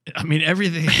 I mean,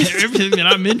 everything that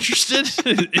I'm interested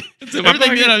in,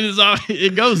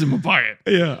 it goes in my pocket.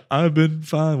 Yeah, I've been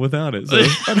fine without it. So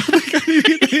I don't think I need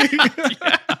anything.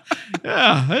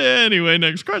 Yeah. Anyway,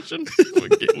 next question. We'll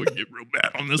get real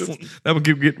bad on this one. That would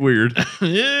get weird.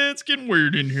 Yeah, it's getting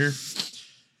weird in here.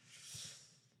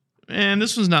 Man,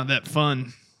 this one's not that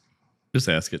fun. Just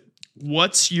ask it.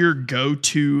 What's your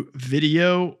go-to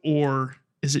video, or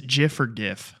is it GIF or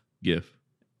GIF? GIF.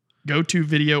 Go-to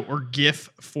video or GIF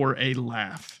for a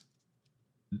laugh?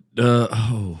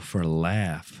 For a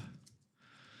laugh.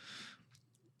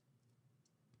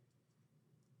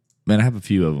 Man, I have a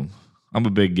few of them. I'm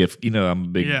a big GIF. I'm a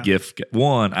big GIF.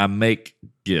 One, I make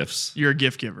GIFs. You're a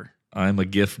GIF giver. I'm a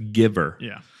GIF giver.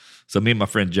 Yeah. So me and my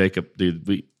friend Jacob,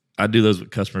 dude, I do those with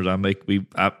customers.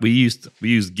 We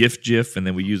use GIF, and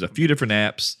then we use a few different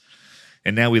apps,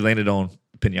 and now we landed on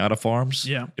Pinata Farms.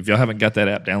 Yeah. If y'all haven't got that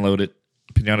app, download it.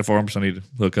 Pinata Farms. I need to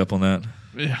hook up on that.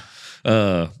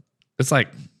 Yeah. It's like,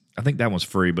 I think that one's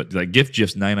free, but like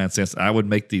GIF's 99 cents. I would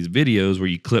make these videos where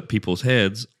you clip people's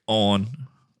heads on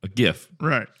a GIF.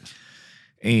 Right.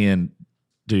 And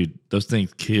dude, those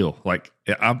things kill. Like,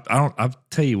 I'll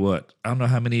tell you what, I don't know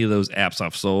how many of those apps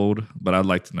I've sold, but I'd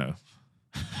like to know.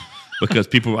 Because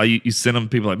you send them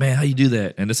people like, man, how you do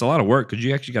that? And it's a lot of work because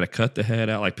you actually got to cut the head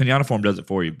out. Like Pinata Farm does it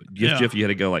for you, but GIF, you had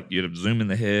to go you had to zoom in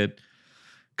the head,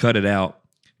 cut it out,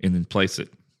 and then place it.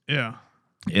 Yeah.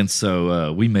 And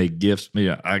so we made GIFs.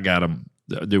 Yeah, I got them.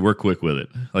 Dude, we're quick with it.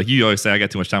 Like you always say, I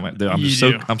got too much time.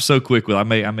 I'm so quick with it. I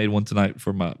made one tonight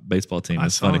for my baseball team.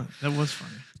 It's funny. That was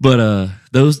funny. But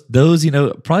those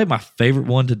probably my favorite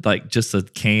one to like just a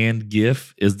canned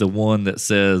GIF is the one that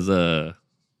says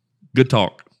good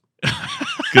talk.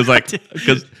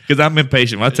 Because I'm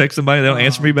impatient. When I text somebody, they don't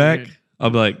answer me back. Dude. I'll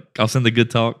be like, I'll send the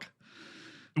good talk.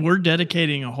 We're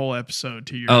dedicating a whole episode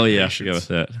to your yeah, I should go with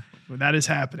that. Well, that is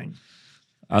happening.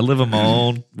 I live in my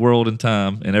own world and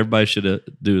time, and everybody should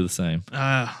do the same.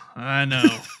 I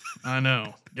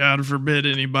know. God forbid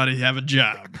anybody have a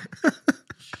job.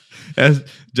 As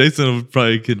Jason would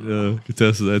probably could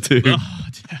attest to that too. Dude.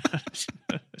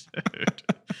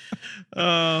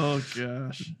 Oh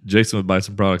gosh. Jason would buy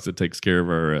some products that takes care of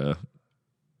our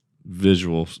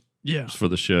visuals for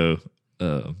the show.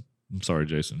 I'm sorry,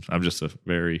 Jason. I'm just a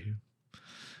very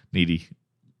needy,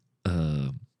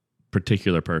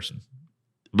 particular person.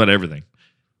 About everything.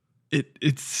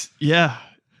 It's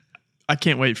I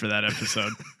can't wait for that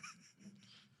episode.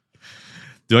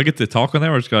 Do I get to talk on that,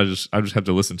 or I just have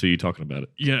to listen to you talking about it?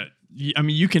 Yeah. I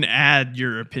mean, you can add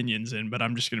your opinions in, but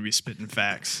I'm just going to be spitting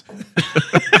facts.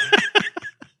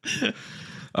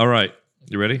 All right.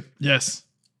 You ready? Yes.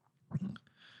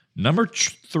 Number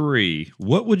 3.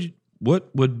 What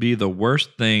would be the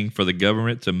worst thing for the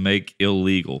government to make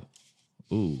illegal?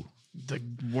 Ooh. The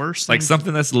worst thing? Like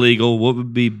something that's legal. What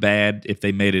would be bad if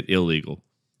they made it illegal?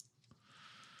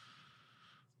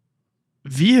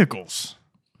 Vehicles.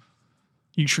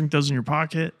 You can shrink those in your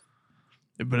pocket.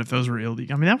 But if those were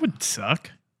illegal, I mean, that would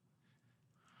suck.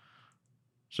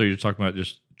 So you're talking about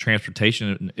just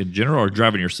transportation in general, or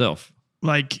driving yourself?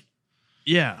 Like,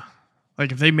 yeah.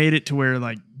 Like if they made it to where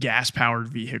like gas-powered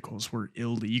vehicles were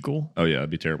illegal. Oh yeah,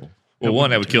 that'd be terrible. Well,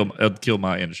 that would kill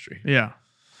my industry. Yeah.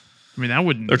 I mean, that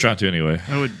wouldn't. They're trying to anyway.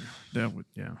 That would.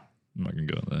 Yeah. I'm not gonna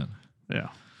go on that.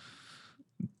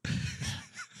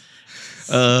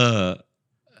 Yeah.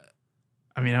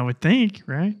 I mean, I would think,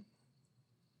 right?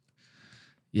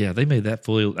 Yeah, they made that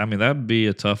fully. I mean, that'd be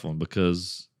a tough one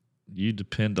because you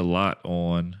depend a lot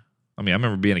on. I mean, I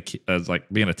remember being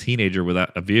a teenager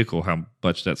without a vehicle. How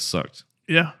much that sucked.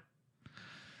 Yeah.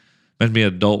 Imagine being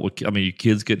an adult. Your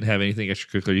kids couldn't have anything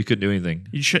extracurricular. You couldn't do anything.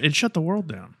 It shut the world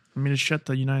down. I mean, it shut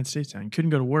the United States down. You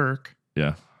couldn't go to work.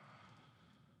 Yeah.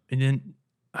 And then,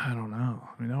 I don't know.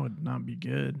 I mean, that would not be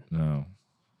good. No.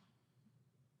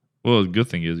 Well, the good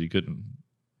thing is you couldn't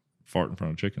fart in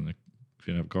front of a chicken if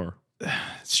you didn't have a car.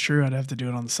 It's true. I'd have to do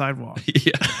it on the sidewalk.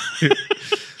 Yeah.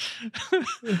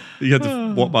 You have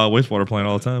to walk by a wastewater plant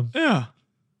all the time. Yeah,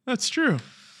 that's true.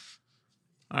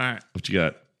 All right. What you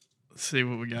got? Let's see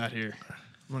what we got here.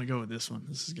 I'm going to go with this one.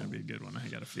 This is going to be a good one. I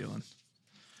got a feeling.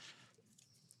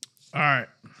 All right.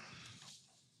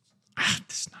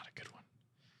 This is not a good one.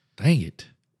 Dang it.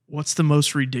 What's the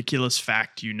most ridiculous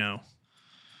fact you know?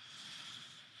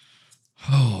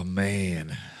 Oh,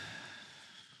 man.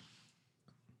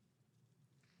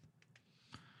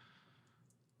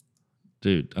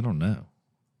 Dude, I don't know.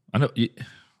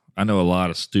 I know a lot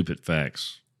of stupid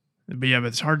facts. But yeah, but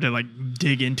it's hard to like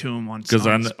dig into them on because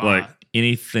I the know, spot. like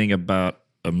anything about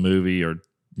a movie or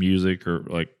music or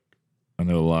like I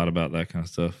know a lot about that kind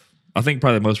of stuff. I think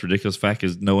probably the most ridiculous fact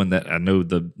is knowing that I know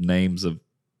the names of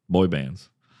boy bands.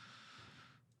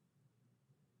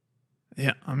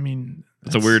 Yeah, I mean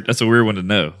That's a weird one to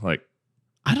know. Like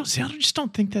I just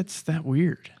don't think that's that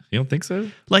weird. you don't think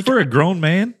so? Like For a grown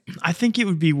man? I think it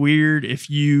would be weird if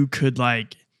you could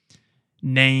like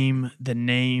name the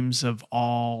names of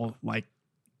all like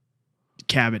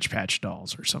Cabbage Patch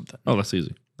dolls or something. Oh, that's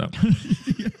easy. No.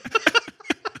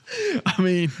 I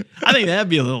mean, I think that'd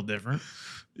be a little different.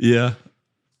 Yeah.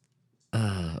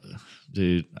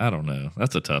 Dude, I don't know.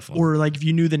 That's a tough one. Or like if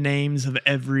you knew the names of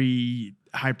every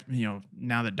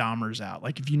now that Dahmer's out,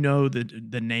 like if you know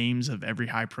the names of every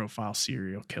high profile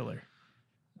serial killer,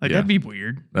 like Yeah. that'd be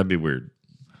weird. That'd be weird.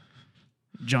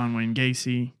 John Wayne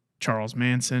Gacy, Charles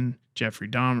Manson, Jeffrey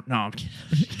Dahmer. No, I'm kidding.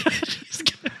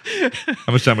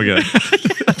 How much time we got?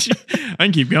 I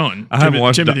can keep going. I haven't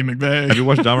watched Timothy McVeigh. Have you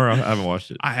watched Dahmer? I haven't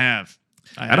watched it. I have.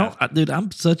 Dude,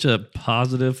 I'm such a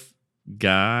positive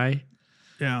guy.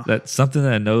 Yeah. That's something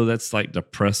that I know that's like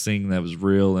depressing, that was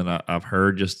real. And I've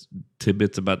heard just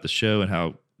tidbits about the show and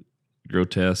how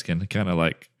grotesque and kind of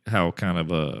like how kind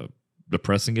of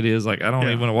depressing it is. Like, I don't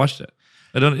even want to watch that.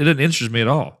 It doesn't interest me at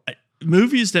all.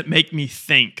 Movies that make me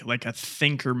think, like a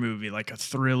thinker movie, like a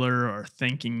thriller or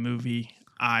thinking movie,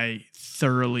 I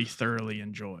thoroughly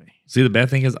enjoy. See, the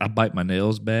bad thing is I bite my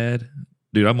nails bad.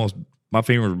 Dude, my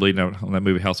fingers were bleeding out on that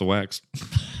movie House of Wax.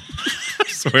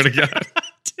 Swear to God.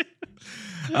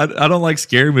 I don't like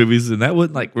scary movies, and that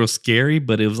wasn't like real scary,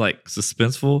 but it was like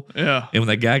suspenseful. Yeah. And when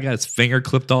that guy got his finger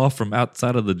clipped off from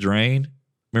outside of the drain,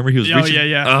 remember he was reaching?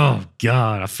 Yeah. Oh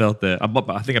God, I felt that.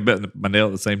 I think I bit my nail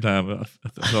at the same time. I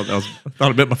thought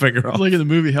I bit my finger off. Like in the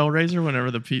movie Hellraiser,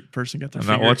 whenever the person got their I'm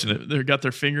finger, not watching it. They got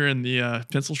their finger in the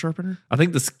pencil sharpener. I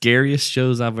think the scariest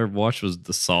shows I've ever watched was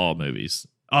the Saw movies.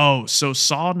 Oh, so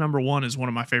Saw #1 is one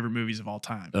of my favorite movies of all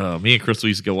time. Me and Crystal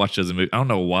used to go watch those movies. I don't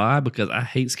know why, because I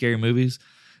hate scary movies.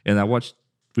 And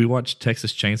we watched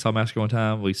Texas Chainsaw Massacre one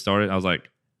time. We started. I was like,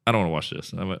 I don't want to watch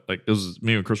this. And I went, like, it was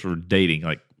me and Crystal were dating.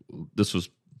 Like, this was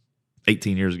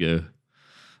 18 years ago.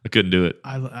 I couldn't do it.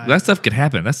 That stuff could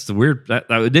happen. That's the weird. That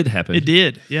it did happen. It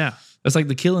did. Yeah. That's like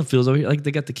the Killing Fields over here. Like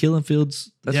they got the Killing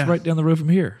Fields. That's right down the road from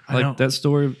here. I know. That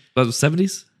story. That was the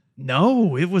 70s.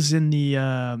 No, it was in the.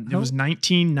 It was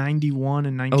 1991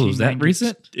 and 1990. Oh, is that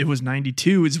recent? It was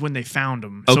 92 is when they found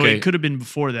them. So Okay. it could have been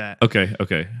before that. Okay.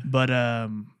 But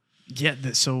yeah.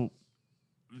 So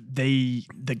the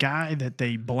guy that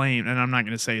they blamed, and I'm not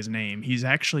going to say his name. He's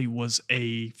actually was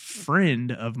a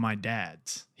friend of my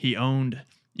dad's. He owned.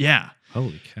 Yeah.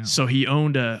 Holy cow. So he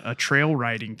owned a trail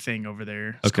riding thing over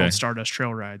there. It's called Stardust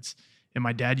Trail Rides. And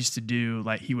my dad used to do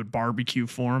like he would barbecue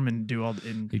for him and do all.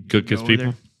 And He'd cook his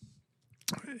people. There.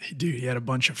 Dude, he had a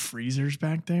bunch of freezers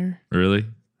back there. Really?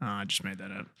 Oh, I just made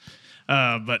that up.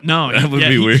 But no, That would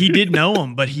be weird. He did know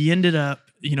him, but he ended up,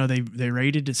 they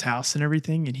raided his house and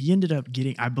everything, and he ended up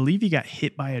getting, I believe he got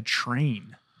hit by a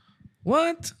train.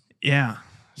 What? Yeah.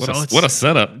 What a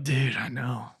setup. Dude, I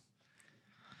know.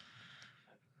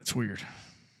 It's weird.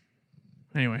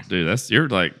 Anyway. Dude,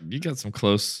 you got some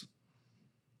close.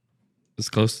 That's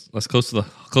close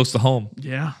to home.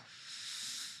 Yeah.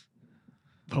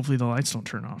 Hopefully the lights don't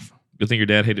turn off. Good thing your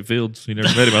dad hated fields. You never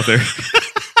met him out there.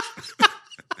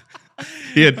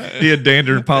 he had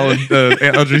dander and pollen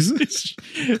allergies.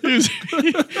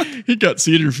 He got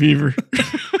cedar fever.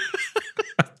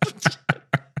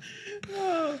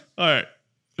 All right.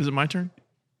 Is it my turn?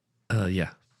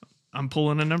 Yeah. I'm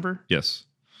pulling a number? Yes.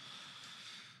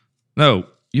 No,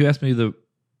 you asked me the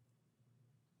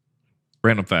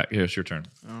random fact. Yeah, it's your turn.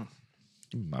 Oh.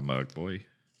 My mug, boy.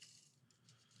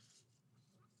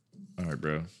 All right,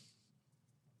 bro.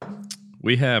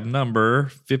 We have number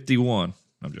 51.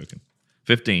 I'm joking.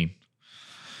 15.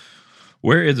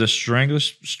 Where is the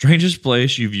strangest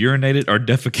place you've urinated or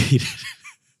defecated?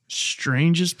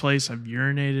 Strangest place I've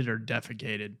urinated or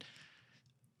defecated.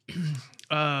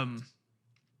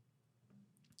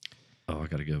 Oh, I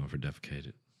got to go for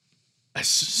defecated.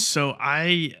 So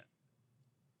I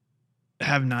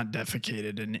have not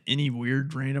defecated in any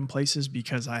weird random places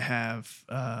because I have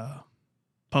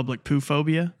public poo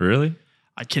phobia. Really?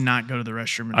 I cannot go to the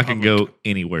restroom in I can public. go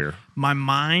anywhere. My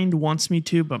mind wants me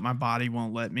to, but my body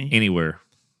won't let me. Anywhere.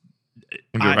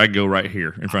 I go right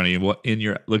here in front of you.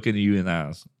 Looking at you in the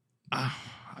eyes. I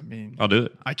mean, I'll do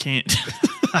it. I can't.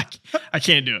 I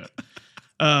can't do it.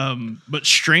 But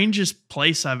strangest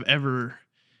place I've ever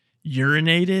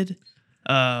urinated.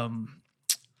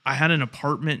 I had an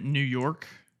apartment in New York,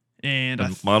 and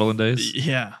modeling days.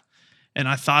 Yeah, and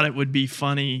I thought it would be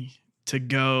funny to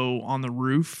go on the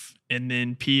roof and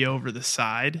then pee over the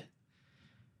side.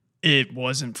 It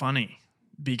wasn't funny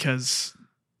because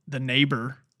the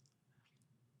neighbor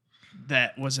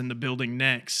that was in the building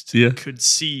next could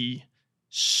see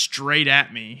straight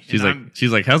at me.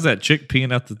 She's like, how's that chick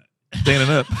peeing out the standing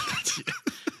up?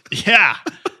 Yeah.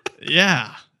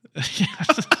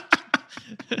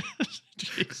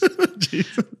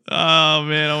 Oh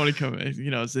man, I want to come.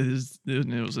 You know, it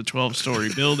was a 12-story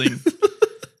building,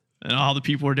 and all the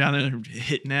people were down there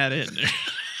hitting at it.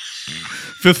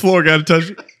 Fifth floor, got to touch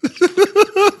it.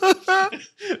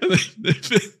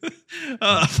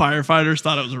 Firefighters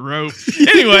thought it was a rope.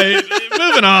 Anyway,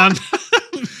 moving on.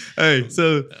 Hey,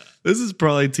 so this is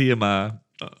probably TMI.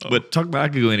 But talk about I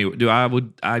could go anywhere.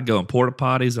 I'd go in porta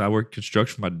potties. I worked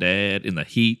construction for my dad in the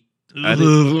heat. I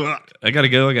gotta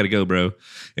go, bro.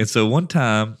 And so one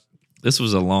time, this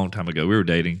was a long time ago. We were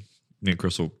dating, me and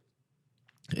Crystal,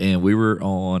 and we were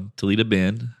on Toledo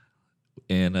Bend,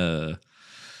 and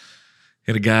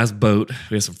in a guy's boat.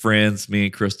 We had some friends, me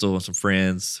and Crystal and some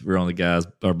friends. We were on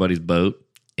our buddy's boat,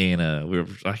 and we were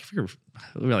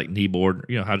like kneeboard,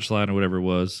 hydroslide or whatever it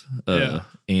was.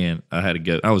 And I had to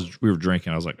go. We were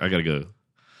drinking. I was like, I gotta go.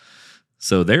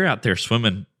 So they're out there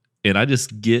swimming, and I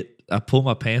pull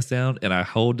my pants down and I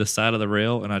hold the side of the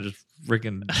rail and I just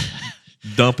freaking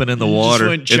dumping in the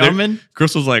water. Just went chumming?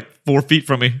 Crystal's like 4 feet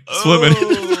from me swimming.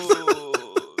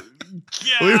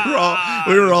 We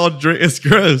were all drinking. It's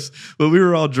gross, but we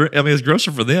were all drinking. I mean, it's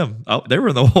grosser for them. They were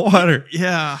in the water.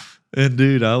 Yeah. And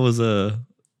dude, I was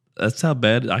that's how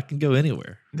bad I can go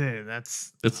anywhere. Dude,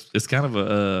 it's kind of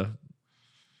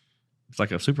it's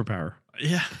like a superpower.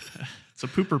 Yeah. It's a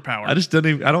pooper power. I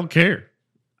don't care.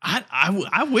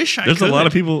 I wish I could. There's a lot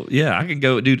of people. Yeah, I can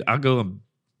go, dude. I'll go.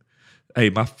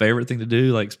 Hey, my favorite thing to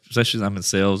do, like especially as I'm in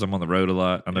sales, I'm on the road a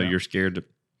lot. I know you're scared.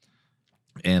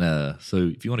 And so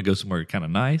if you want to go somewhere kind of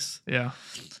nice,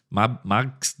 my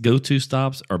go-to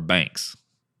stops are banks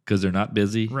because they're not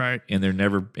busy, right? And there's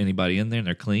never anybody in there, and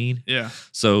they're clean. Yeah.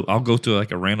 So I'll go to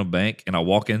like a random bank, and I'll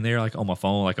walk in there like on my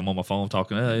phone, like I'm on my phone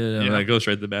talking. And I go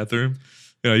straight to the bathroom.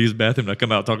 I use the bathroom and I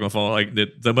come out talking on the phone like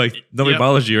that. Nobody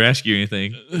bothers you or asks you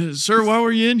anything. Sir, why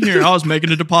were you in here? I was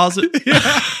making a deposit.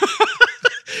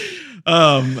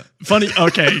 Funny.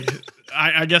 Okay.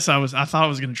 I guess I thought I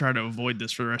was going to try to avoid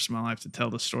this for the rest of my life to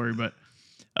tell the story, but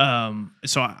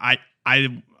so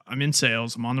I'm in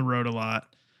sales. I'm on the road a lot.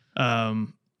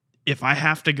 If I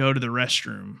have to go to the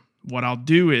restroom, what I'll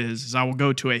do is I will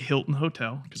go to a Hilton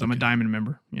hotel because I'm a Diamond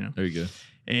member. There you go.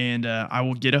 And I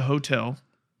will get a hotel.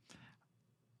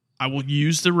 I will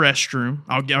use the restroom.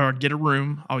 I'll get a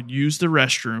room. I'll use the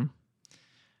restroom.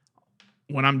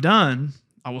 When I'm done,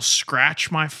 I will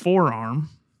scratch my forearm,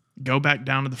 go back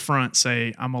down to the front,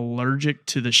 say, I'm allergic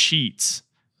to the sheets,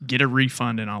 get a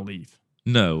refund, and I'll leave.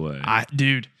 No way.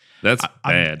 Dude. That's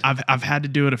bad. I've had to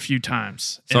do it a few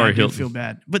times. Sorry, Hilton. I feel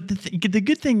bad. But the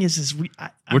good thing is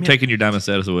we're taking your diamond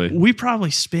status away. We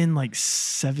probably spend like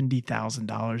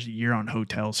 $70,000 a year on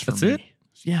hotels for me. That's it?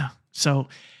 Yeah. So...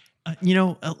 a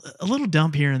little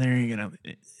dump here and there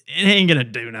ain't gonna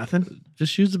do nothing.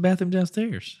 Just use the bathroom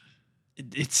downstairs.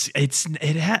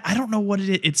 I don't know what it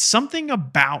is. It's something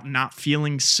about not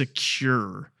feeling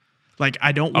secure. Like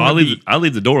I don't. I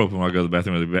leave the door open when I go to the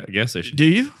bathroom at the gas station. Do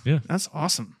you? Yeah, that's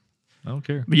awesome. I don't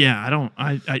care. But yeah, I don't.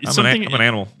 I'm an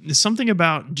animal. It's something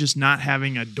about just not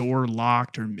having a door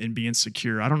locked and being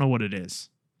secure. I don't know what it is.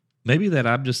 Maybe that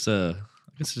I'm just. I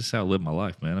guess it's just how I live my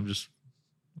life, man.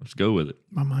 Let's go with it.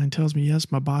 My mind tells me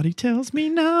yes. My body tells me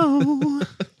no.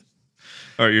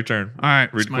 All right, your turn. All right,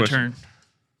 it's my turn.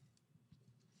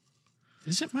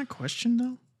 Is it my question,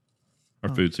 though?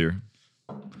 Our food's here.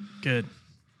 Good.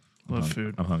 Love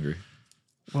food. I'm hungry.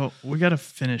 Well, we got to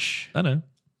finish. I know.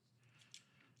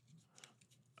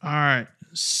 All right.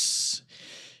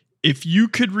 If you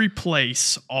could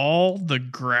replace all the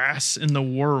grass in the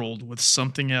world with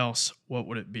something else, what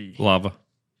would it be? Lava.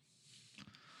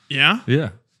 Yeah? Yeah.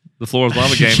 The floor is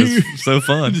lava game is so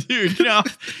fun. Dude, you know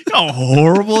how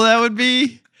horrible that would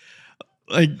be?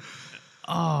 Like,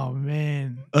 Oh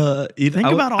man. Think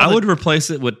about all I the- would replace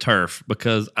it with turf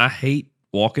because I hate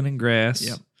walking in grass.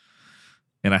 Yep.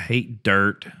 And I hate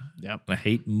dirt. Yep. And I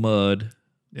hate mud.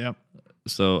 Yep.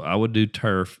 So I would do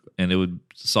turf, and it would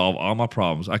solve all my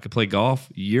problems. I could play golf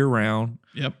year round.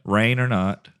 Yep. Rain or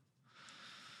not.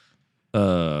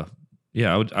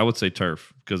 Yeah, I would say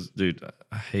turf because, dude,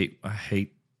 I hate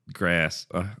grass.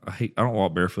 I don't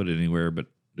walk barefoot anywhere, but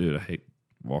dude, I hate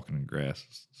walking in grass.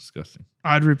 It's disgusting.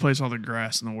 I'd replace all the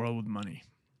grass in the world with money.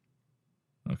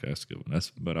 Okay, that's a good one.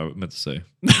 That's what I meant to say.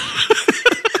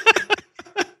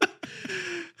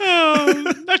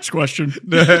 Next question.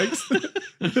 Next.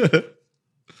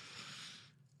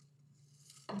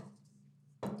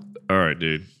 All right,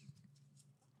 dude.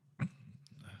 All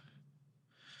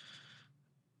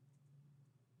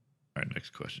right, next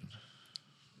question.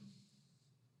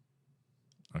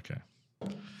 Okay.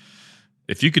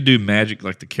 If you could do magic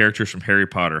like the characters from Harry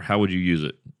Potter, how would you use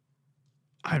it?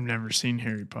 I've never seen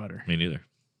Harry Potter. Me neither.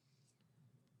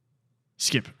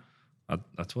 Skip.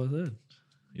 That's what I said.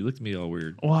 You looked at me all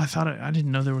weird. Well, I didn't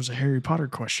know there was a Harry Potter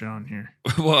question on here.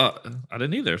 Well, I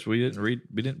didn't either. So we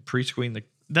didn't pre-screen the.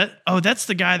 That's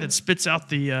the guy that spits out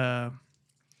the.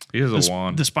 He has a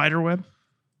wand. The spider web.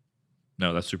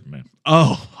 No, that's Superman.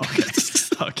 Oh, okay.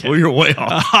 Okay. Well, you're way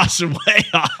off. Awesome, way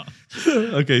off.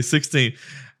 Okay, 16.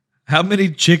 How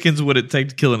many chickens would it take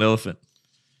to kill an elephant?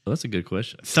 Well, that's a good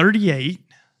question. 38.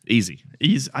 Easy.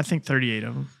 I think 38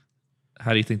 of them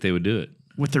How do you think they would do it?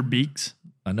 with their beaks.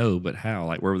 I know, but how?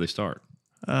 Like, where would they start?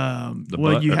 Well,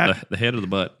 Butt, you or have the head or the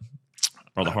butt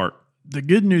or the heart? the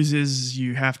good news is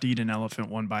you have to eat an elephant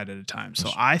one bite at a time. So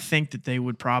I think that they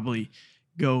would probably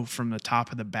go from the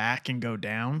top of the back and go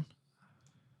down.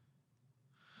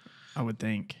 I would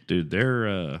think. Dude,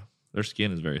 their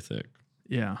skin is very thick.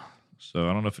 Yeah. So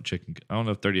I don't know if I don't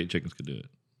know if 38 chickens could do it.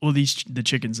 Well, the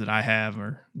chickens that I have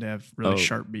they have really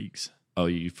sharp beaks. Oh,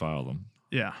 you file them.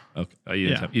 Yeah. Okay. Oh,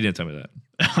 you didn't tell me that.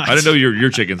 I I didn't know your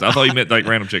chickens. I thought you meant like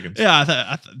random chickens. Yeah,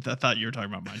 I thought you were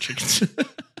talking about my chickens.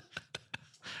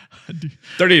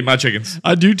 38 of my chickens.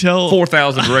 I do tell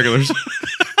 4,000 regulars.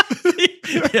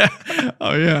 Yeah.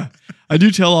 Oh yeah. I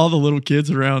do tell all the little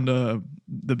kids around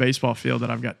the baseball field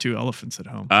that I've got 2 elephants at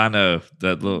home. I know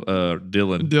that little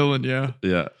Dylan. Dylan, yeah.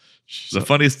 Yeah. The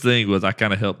funniest thing was I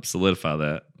kind of helped solidify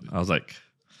that. I was like,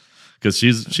 because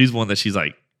she's one that she's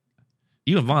like,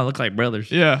 you and Vaughn look like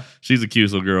brothers. Yeah. She's a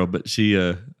cute little girl, but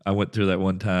I went through that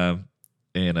one time,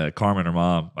 and Carmen, her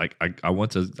mom, like I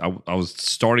was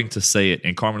starting to say it,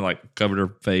 and Carmen like covered her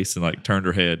face and like turned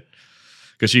her head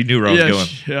because she knew where I was going.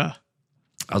 Yeah.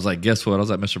 I was like, guess what? I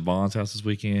was at Mr. Vaughn's house this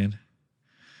weekend,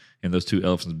 and those 2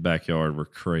 elephants in the backyard were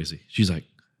crazy. She's like,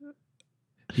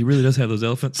 he really does have those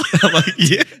elephants? I'm like,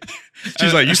 yeah.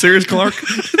 She's like, you serious, Clark?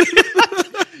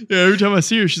 Yeah, every time I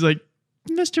see her, she's like,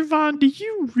 Mr. Vaughn, do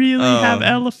you really have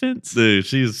elephants? Dude,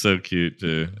 she's so cute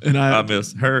too. And I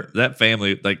miss her. That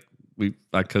family, like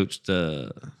I coached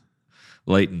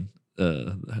Leighton,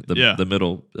 the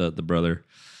middle, the brother,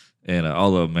 and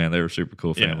all of them, man, they were super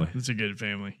cool family. Yeah, it's a good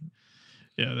family.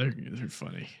 Yeah, they're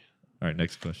funny. All right,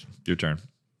 next question. Your turn.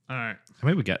 All right. How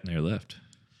many we got in there left?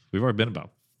 We've already been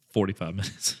about 45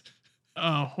 minutes.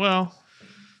 Oh, well.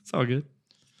 It's all good.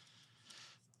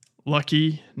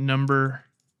 Lucky number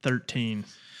 13.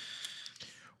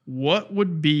 What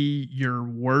would be your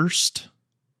worst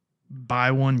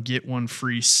buy one, get one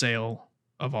free sale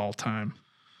of all time?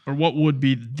 Or what would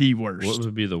be the worst? What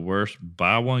would be the worst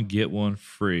buy one, get one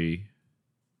free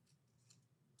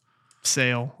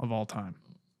sale of all time?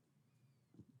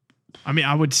 I mean,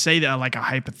 I would say that like a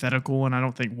hypothetical one. I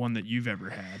don't think one that you've ever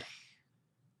had.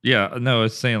 Yeah, no,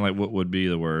 it's saying like what would be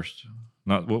the worst,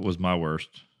 not what was my worst.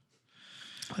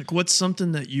 Like what's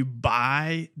something that you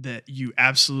buy that you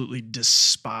absolutely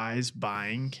despise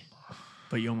buying,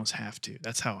 but you almost have to?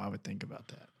 That's how I would think about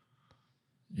that.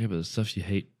 Yeah, but the stuff you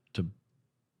hate to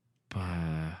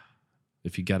buy,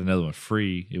 if you got another one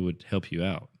free, it would help you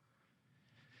out.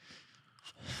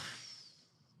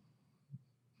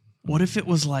 What if it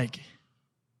was like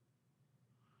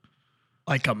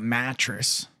a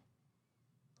mattress?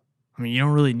 I mean, you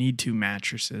don't really need 2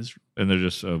 mattresses. And they're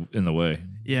just in the way.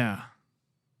 Yeah.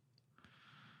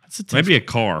 That's a tough Maybe a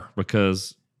car,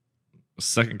 because a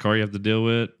second car you have to deal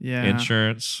with. Yeah.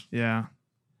 Insurance. Yeah.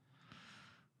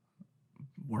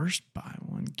 Worst buy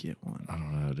one, get one. I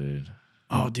don't know, dude.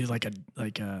 Oh, dude, like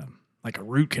a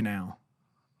root canal.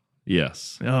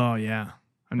 Yes. Oh yeah.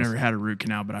 I've never had a root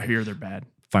canal, but I hear they're bad.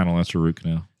 Final answer, root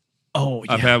canal. Oh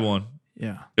yeah. I've had one.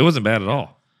 Yeah. It wasn't bad at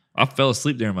all. I fell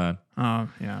asleep during mine. Oh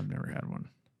yeah, I've never had one.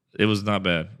 It was not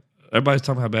bad. Everybody's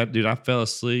talking about how bad. Dude, I fell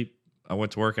asleep. I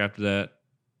went to work after that,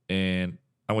 and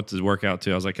I went to work out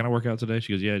too. I was like, "Can I work out today?"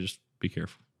 She goes, "Yeah, just be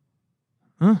careful."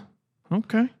 Huh?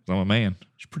 Okay. I'm a man.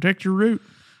 Just protect your root.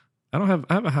 I have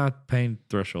a high pain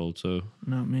threshold, so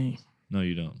Not me. no,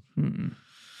 you don't. Mm-mm.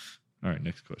 All right,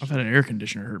 next question. I've had an air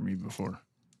conditioner hurt me before.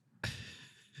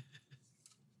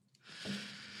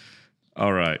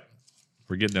 All right,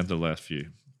 we're getting down to the last few.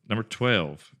 Number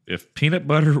 12. If peanut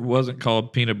butter wasn't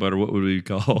called peanut butter, what would it be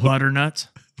called? Butternuts.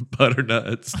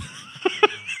 Butternuts.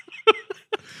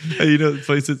 Hey, you know,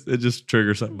 it just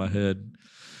triggers something in my head.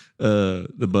 The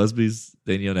Busbys,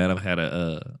 Danielle and Adam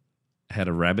had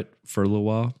a rabbit for a little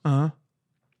while. Uh-huh.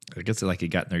 I guess it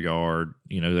got in their yard.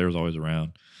 You know, they was always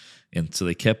around, and so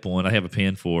they kept one. I have a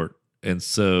pen for it, and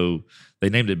so they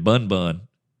named it Bun Bun,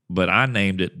 but I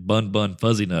named it Bun Bun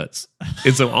Fuzzy Nuts.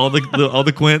 And so all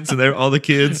the Quints and all the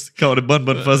kids called it Bun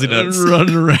Bun Fuzzy Nuts.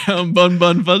 Running around Bun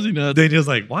Bun Fuzzy Nuts. Daniel's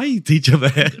like, "Why you teach them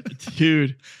that?"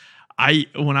 Dude,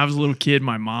 when I was a little kid,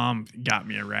 my mom got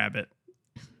me a rabbit,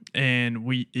 and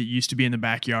it used to be in the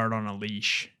backyard on a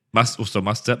leash. So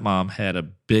my stepmom had a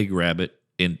big rabbit,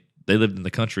 and they lived in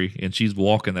the country, and she's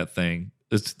walking that thing.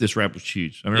 This rabbit was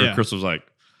huge. I remember Chris was like,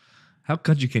 "How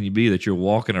country can you be that you're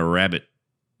walking a rabbit?"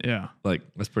 Yeah. Like,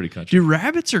 that's pretty country. Dude,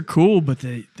 rabbits are cool, but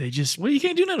they just... Well, you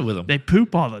can't do nothing with them. They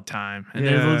poop all the time. And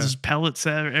there's those pellets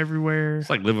everywhere. It's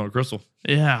like living on a crystal.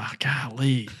 Yeah.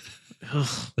 Golly. Ugh.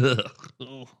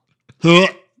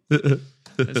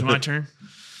 It's my turn.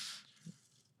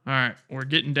 All right. We're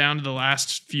getting down to the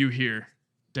last few here.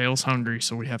 Dale's hungry,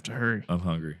 so we have to hurry. I'm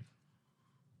hungry.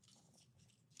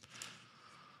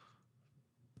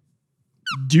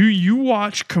 Do you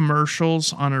watch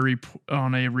commercials on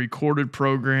a recorded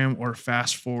program or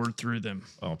fast forward through them?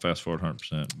 Oh, fast forward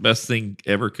 100%. Best thing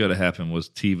ever could have happened was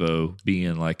TiVo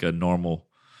being like a normal,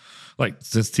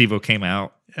 since TiVo came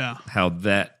out, how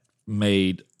that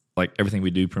made everything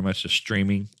we do pretty much just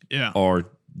streaming or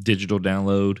digital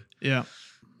download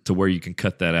to where you can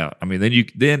cut that out. I mean,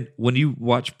 then when you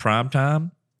watch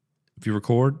primetime, if you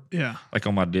record, like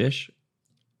on my dish,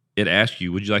 it asks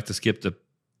you, would you like to skip the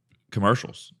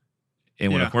commercials?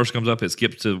 And when a commercial comes up, it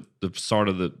skips to the start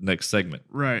of the next segment.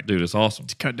 Right. Dude, it's awesome.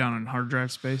 To cut down on hard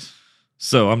drive space.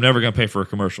 So I'm never going to pay for a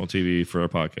commercial on TV for a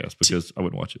podcast because I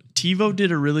wouldn't watch it. TiVo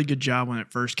did a really good job when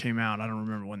it first came out. I don't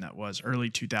remember when that was. Early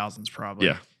 2000s probably.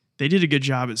 Yeah. They did a good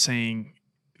job at saying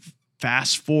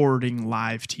fast forwarding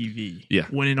live TV. Yeah.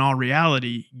 When in all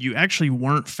reality, you actually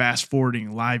weren't fast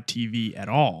forwarding live TV at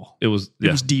all. It was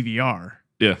DVR.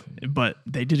 Yeah. But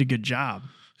they did a good job.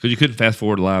 Because you couldn't fast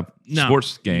forward live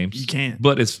sports games. You can't.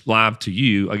 But it's live to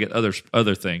you. I get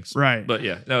other things. Right. But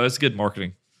it's good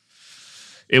marketing.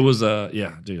 It was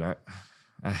dude,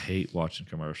 I hate watching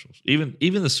commercials. Even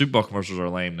the Super Bowl commercials are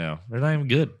lame now. They're not even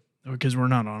good. Because we're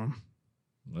not on them.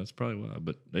 That's probably why.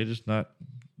 But they're not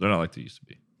like they used to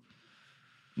be.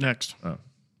 Next. Oh.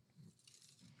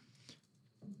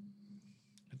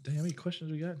 Damn, how many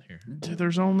questions we got in here? Dude,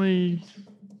 there's only...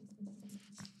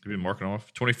 We've been marking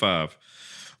off. 25.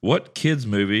 What kids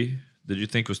movie did you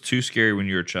think was too scary when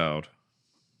you were a child?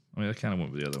 I mean, that kind of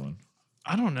went with the other one.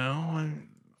 I don't know.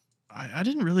 I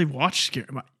didn't really watch scary.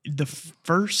 The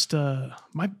first,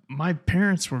 my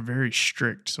parents were very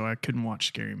strict, so I couldn't watch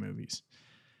scary movies.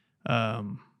 I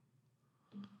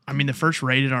mean, the first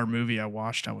rated R movie I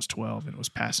watched, I was 12, and it was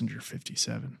Passenger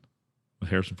 57. With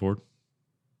Harrison Ford?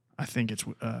 I think it's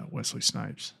Wesley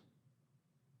Snipes.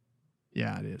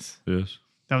 Yeah, it is. Yes.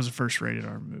 That was the first rated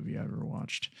R movie I ever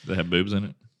watched. Did they have boobs in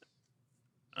it?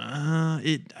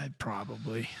 I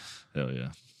probably. Hell yeah.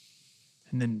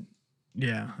 And then,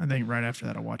 I think right after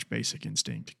that I watched Basic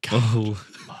Instinct. God,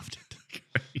 loved it.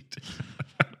 Great.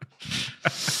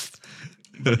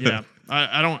 But yeah,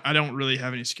 I don't really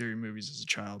have any scary movies as a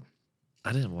child.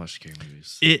 I didn't watch scary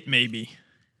movies. It maybe.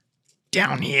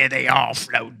 Down here they all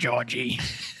float, Georgie.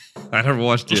 I never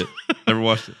watched it. I never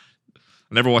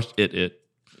watched it.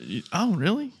 Oh,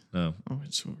 really? No. Oh,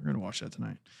 so we're going to watch that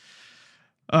tonight.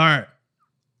 All right.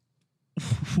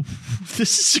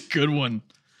 This is a good one.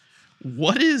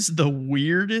 What is the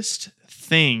weirdest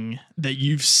thing that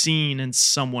you've seen in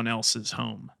someone else's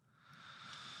home?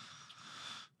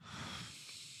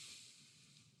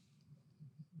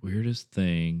 Weirdest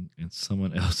thing in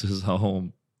someone else's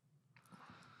home?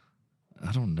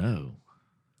 I don't know.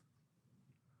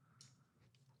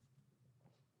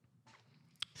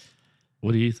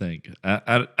 What do you think?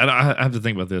 I have to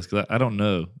think about this because I don't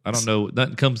know. I don't know.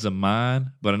 Nothing comes to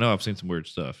mind, but I know I've seen some weird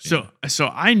stuff. So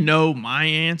I know my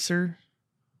answer,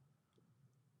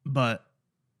 but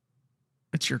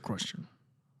it's your question.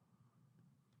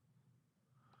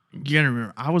 You gotta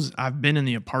remember, I've been in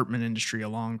the apartment industry a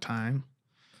long time,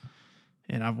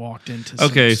 and I've walked into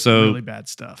some really bad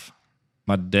stuff.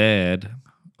 My dad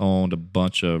owned a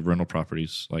bunch of rental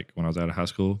properties, like when I was out of high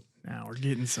school. Now we're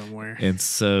getting somewhere. And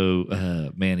so,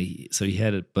 he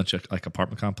had a bunch of like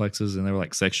apartment complexes, and they were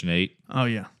like Section 8. Oh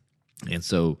yeah. And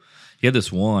so he had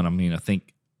this one. I mean, I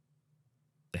think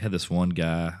they had this one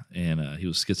guy, and he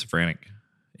was schizophrenic,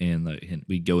 and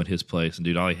we'd go in his place, and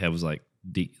dude, all he had was like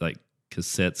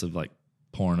cassettes of like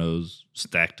pornos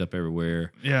stacked up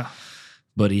everywhere. Yeah.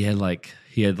 But he had like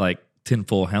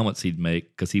tinfoil helmets he'd make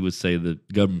because he would say the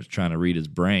government's trying to read his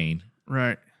brain.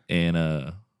 Right.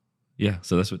 And yeah,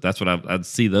 so that's what I'd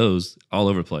see those all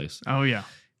over the place. Oh yeah.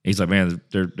 He's like, man,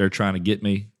 they're trying to get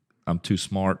me. I'm too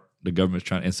smart. The government's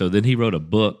trying. And so then he wrote a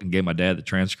book and gave my dad the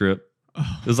transcript.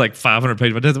 It was like 500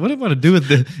 pages. My dad said, what do I want to do with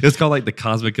this? It's called like the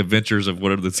Cosmic Adventures of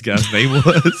whatever this guy's name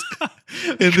was.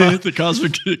 And then The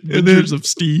Cosmic Adventures of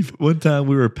Steve. One time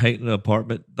we were painting an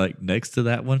apartment like next to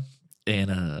that one,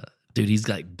 and dude, he's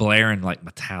like blaring like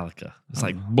Metallica. It's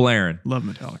like blaring. Love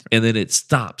Metallica. And then it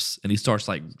stops, and he starts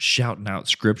like shouting out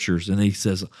scriptures, and he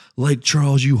says, "Lake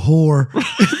Charles, you whore."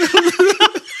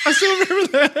 I still remember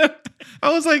that.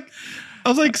 I was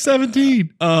like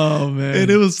 17. Oh man. And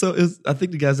it was I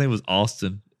think the guy's name was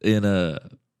Austin. And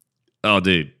oh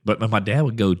dude. But my dad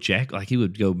would go he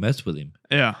would go mess with him.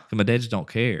 Yeah. And my dad just don't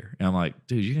care. And I'm like,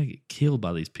 dude, you're gonna get killed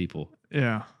by these people.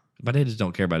 Yeah. My dad just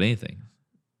don't care about anything.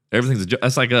 Everything's a joke.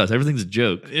 That's like us. Everything's a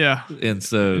joke. Yeah. And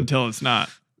so Until it's not.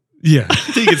 yeah.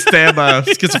 He gets stabbed by a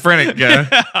schizophrenic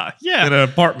guy Yeah. in an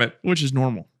apartment. Which is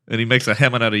normal. And he makes a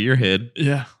helmet out of your head.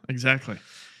 Yeah, exactly.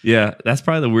 Yeah, that's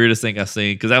probably the weirdest thing I've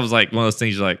seen, because that was like one of those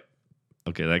things you're like,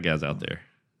 okay, that guy's out there.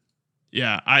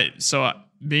 Yeah,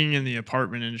 being in the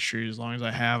apartment industry as long as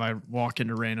I have, I walk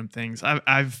into random things.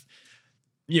 I've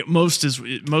most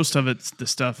of it's the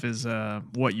stuff is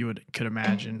what you could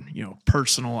imagine,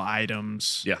 personal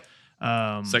items.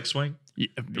 Yeah. Sex swing?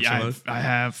 Yeah, I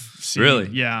have seen. Really?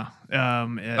 Yeah.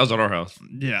 That was at our house.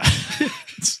 Yeah.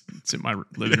 it's in my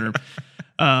living room.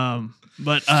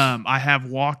 But I have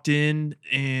walked in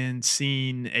and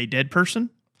seen a dead person.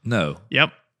 No.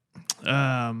 Yep.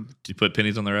 Did you put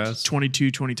pennies on their ass? 22,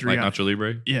 23. Like Nacho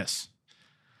Libre? Yes.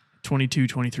 22,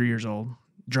 23 years old.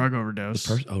 Drug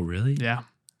overdose. Oh, really? Yeah.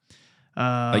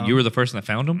 Like you were the person that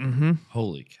found him? Mm-hmm.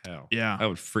 Holy cow. Yeah. That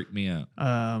would freak me out.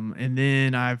 And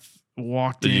then I've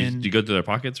walked in. Did you go through their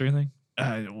pockets or anything?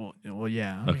 Well,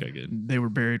 yeah. Okay, good. They were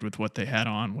buried with what they had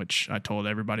on, which I told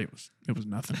everybody it was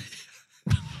nothing.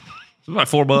 It was like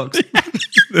 $4.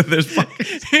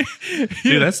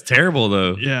 Dude, that's terrible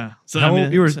though. Yeah. So how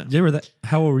old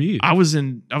were you? I was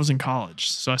in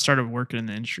college, so I started working in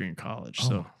the industry in college. Oh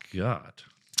So God.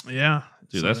 yeah,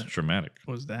 Dude, so that's traumatic.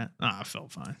 What was that? I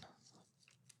felt fine.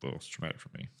 Well, it's traumatic for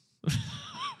me.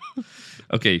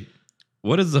 Okay.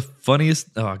 What is the funniest?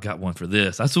 Oh, I got one for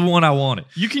this. That's the one I wanted.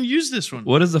 You can use this one.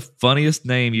 What is the funniest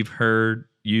name you've heard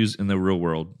used in the real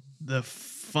world? The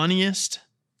funniest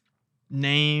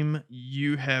name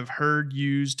you have heard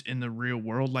used in the real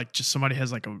world, like just somebody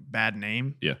has like a bad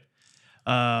name. Yeah.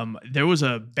 There was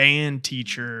a band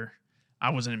teacher.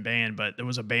 I wasn't in band, but there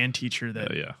was a band teacher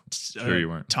that Sure you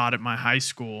weren't. taught at my high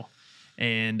school,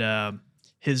 and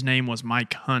his name was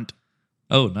Mike Hunt.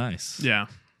 Oh, nice. Yeah.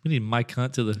 We need Mike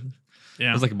Hunt to the.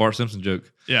 Yeah. It was like a Bart Simpson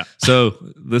joke. Yeah. So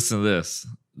listen to this.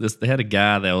 They had a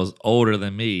guy that was older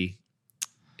than me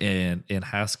in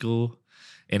high school,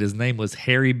 and his name was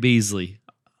Harry Beasley.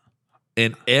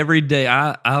 And every day,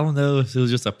 I don't know if it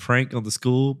was just a prank on the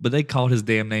school, but they called his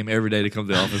damn name every day to come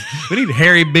to the office. We need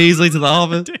Harry Beasley to the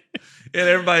office. And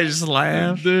everybody just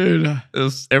laughed. Dude.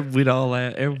 We'd all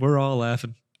laugh. We're all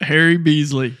laughing. Harry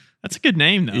Beasley. That's a good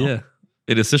name, though. Yeah.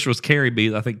 And his sister was Carrie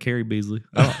Beasley. I think Carrie Beasley.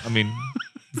 I mean,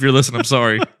 if you're listening, I'm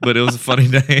sorry, but it was a funny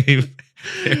name.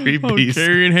 Harry Beasley.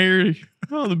 Carrie and Harry.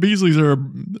 Oh, the Beasleys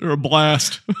are a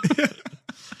blast.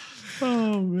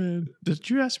 Oh, man. Did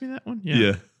you ask me that one?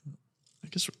 Yeah. I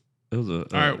guess. It was all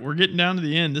right, we're getting down to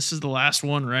the end. This is the last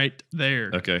one right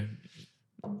there. Okay.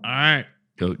 All right.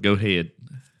 Go ahead.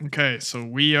 Okay, so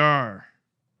we are.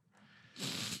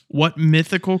 What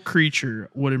mythical creature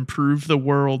would improve the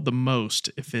world the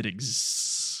most if it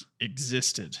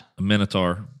existed? A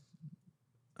minotaur.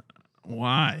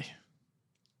 Why?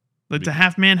 Like the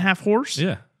half man, half horse?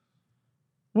 Yeah.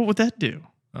 What would that do?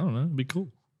 I don't know. It'd be cool.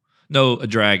 No, a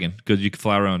dragon, because you could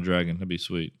fly around a dragon. That'd be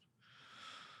sweet.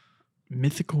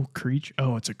 Mythical creature?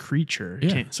 Oh, it's a creature.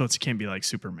 Yeah. So it can't be like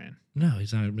Superman. No,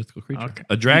 he's not a mythical creature. Okay.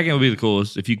 A dragon would be the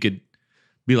coolest if you could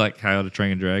be like How to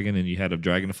Train a Dragon and you had a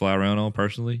dragon to fly around on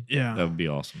personally. Yeah. That would be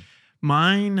awesome.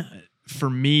 Mine, for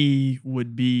me,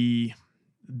 would be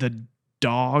the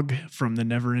dog from the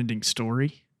Neverending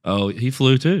Story. Oh, he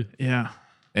flew too. Yeah.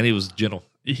 And he was gentle.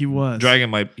 He was. Dragon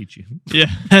might eat you. Yeah,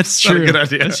 that's Not a true. good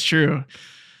idea. That's true.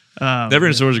 Never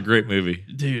Ending Story is a great movie.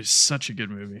 Dude, such a good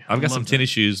movie. I've got some tennis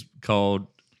shoes called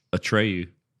Atreyu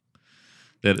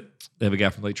that they have a guy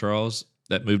from Lake Charles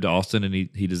that moved to Austin, and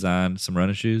he designed some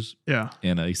running shoes. Yeah.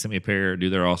 And he sent me a pair.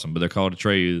 Dude, they're awesome, but they're called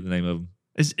Atreyu, the name of them.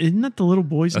 Isn't that the little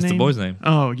boy's name? That's the boy's name.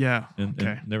 Oh, yeah. In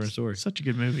Never Ending Story. Such a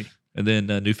good movie. And then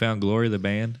Newfound Glory, the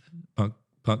band, punk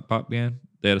pop band,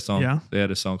 they had a song. Yeah. They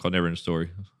had a song called Never Ending Story.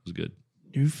 It was good.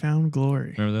 Newfound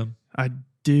Glory. Remember them? I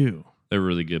do. They were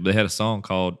really good. They had a song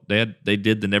called they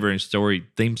did the Never Ending Story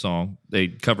theme song. They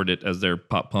covered it as their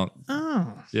pop punk.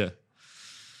 Oh. Yeah.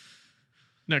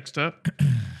 Next up.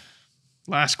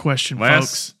 Last question,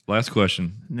 folks. Last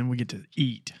question. And then we get to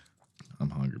eat. I'm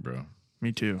hungry, bro.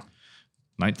 Me too.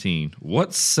 19.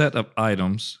 What set of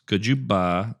items could you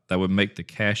buy that would make the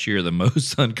cashier the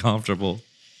most uncomfortable?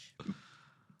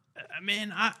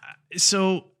 Man,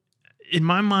 so in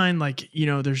my mind, like,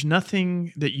 there's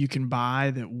nothing that you can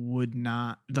buy that would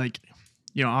not, like,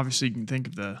 obviously you can think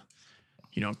of the,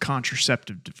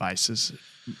 contraceptive devices,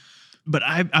 but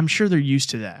I'm sure they're used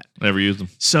to that. Never used them.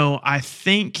 So I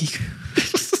think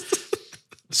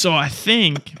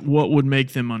what would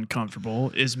make them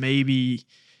uncomfortable is maybe,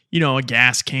 a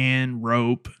gas can,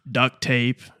 rope, duct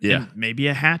tape, and maybe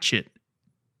a hatchet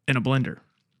and a blender.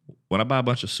 When I buy a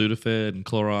bunch of Sudafed and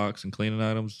Clorox and cleaning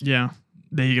items. Yeah.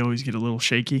 They always get a little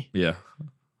shaky. Yeah.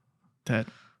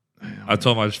 I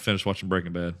told them I just finished watching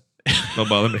Breaking Bad. Don't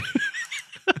bother me.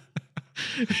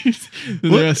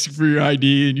 They ask you for your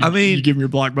ID and you give them your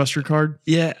Blockbuster card?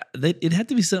 Yeah. It'd have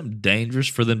to be something dangerous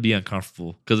for them to be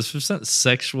uncomfortable. Because if it's something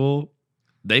sexual,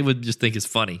 they would just think it's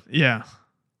funny. Yeah.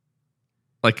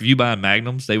 Like if you buy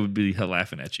Magnums, they would be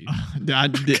laughing at you.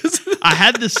 I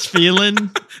had this feeling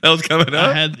that was coming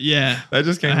up. That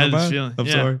just came out. This feeling. I'm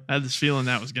sorry. I had this feeling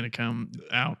that was going to come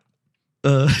out.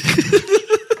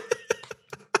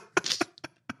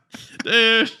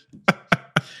 Dude,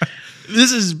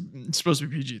 this is supposed to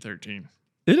be PG-13.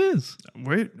 It is.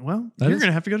 Wait, well, you're going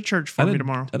to have to go to church for me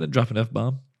tomorrow. I didn't drop an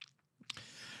F-bomb.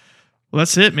 Well,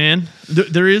 that's it, man.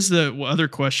 There is the other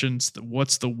questions.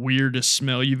 What's the weirdest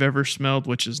smell you've ever smelled?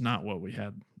 Which is not what we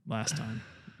had last time.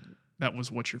 That was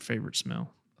what's your favorite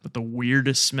smell. But the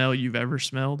weirdest smell you've ever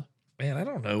smelled? Man, I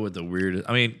don't know what the weirdest.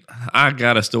 I mean, I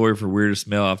got a story for weirdest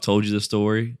smell. I've told you the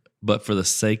story, but for the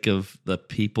sake of the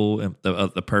people and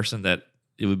the person that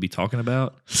it would be talking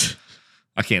about,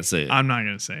 I can't say it. I'm not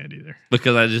going to say it either.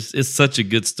 Because it's such a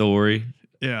good story.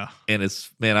 Yeah. And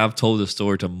I've told this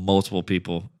story to multiple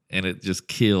people. And it just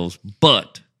kills.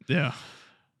 But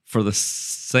for the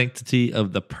sanctity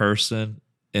of the person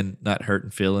and not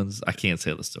hurting feelings, I can't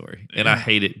tell the story. And I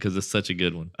hate it because it's such a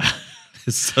good one.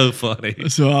 It's so funny.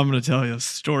 So I'm going to tell you a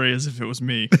story as if it was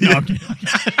me. No,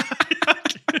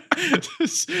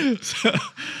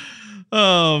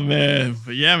 oh, man.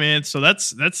 But yeah, man. So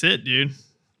that's it, dude.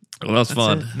 Well, that was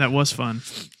fun. That was fun.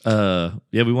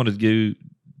 We wanted to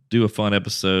do a fun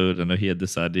episode. I know he had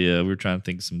this idea. We were trying to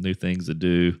think of some new things to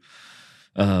do.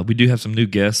 We do have some new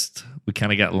guests. We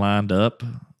kind of got lined up.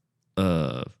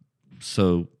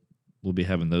 So we'll be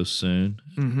having those soon.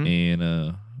 Mm-hmm. And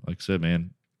like I said,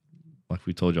 man, like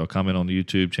we told y'all, comment on the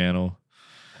YouTube channel.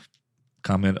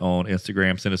 Comment on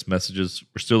Instagram. Send us messages.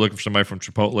 We're still looking for somebody from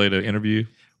Chipotle to interview.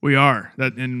 We are.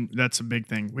 That's a big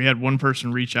thing. We had one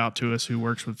person reach out to us who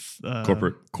works with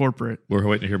corporate. We're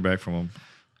waiting to hear back from them.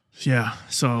 Yeah.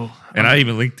 So, and I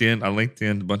even linked in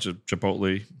a bunch of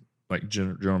Chipotle like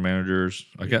general managers.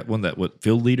 I got one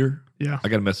field leader. Yeah. I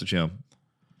got to message him.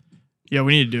 Yeah,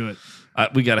 we need to do it.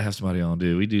 We got to have somebody on,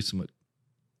 dude. We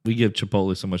give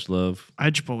Chipotle so much love. I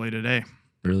had Chipotle today.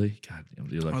 Really? God damn,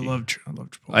 dude. I love Chipotle.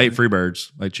 I ate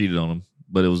Freebirds. I cheated on them,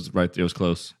 but it was right there. It was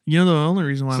close. The only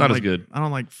reason why it's not as good. I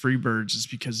don't like Freebirds is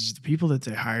because the people that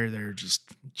they hire there just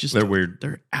they're weird.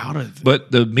 They're out of it.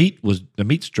 But the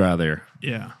meat's dry there.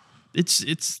 Yeah.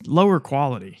 It's lower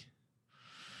quality.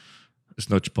 It's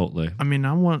no Chipotle. I mean,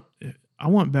 I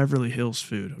want Beverly Hills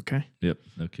food, okay? Yep,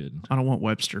 no kidding. I don't want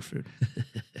Webster food.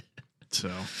 So,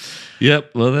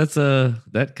 yep. Well, that's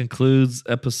that concludes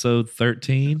episode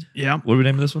 13. Yeah. What are we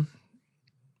naming this one?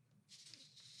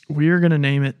 We are going to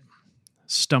name it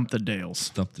Stump the Dales.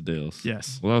 Stump the Dales.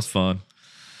 Yes. Well, that was fun.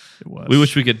 It was. We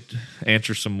wish we could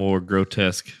answer some more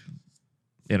grotesque,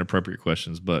 inappropriate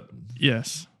questions, but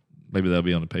yes, maybe that'll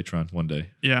be on the Patreon one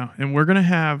day. Yeah, and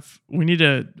we need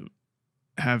to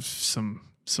have some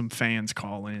fans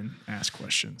call in, ask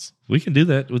questions. We can do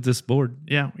that with this board.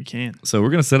 Yeah, we can. So we're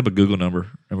going to set up a Google number,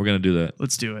 and we're going to do that.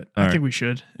 Let's do it. All I think we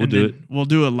should. We'll do it. We'll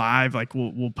do it live. Like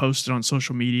we'll post it on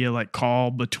social media, like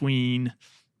call between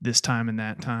this time and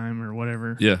that time or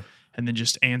whatever. Yeah. And then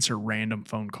just answer random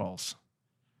phone calls.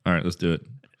 All right, let's do it.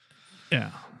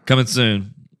 Yeah. Coming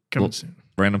soon. Coming soon.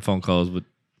 random phone calls with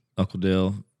Uncle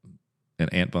Dale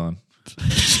and Aunt Vaughn.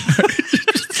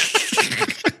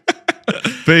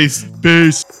 Peace.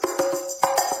 Peace.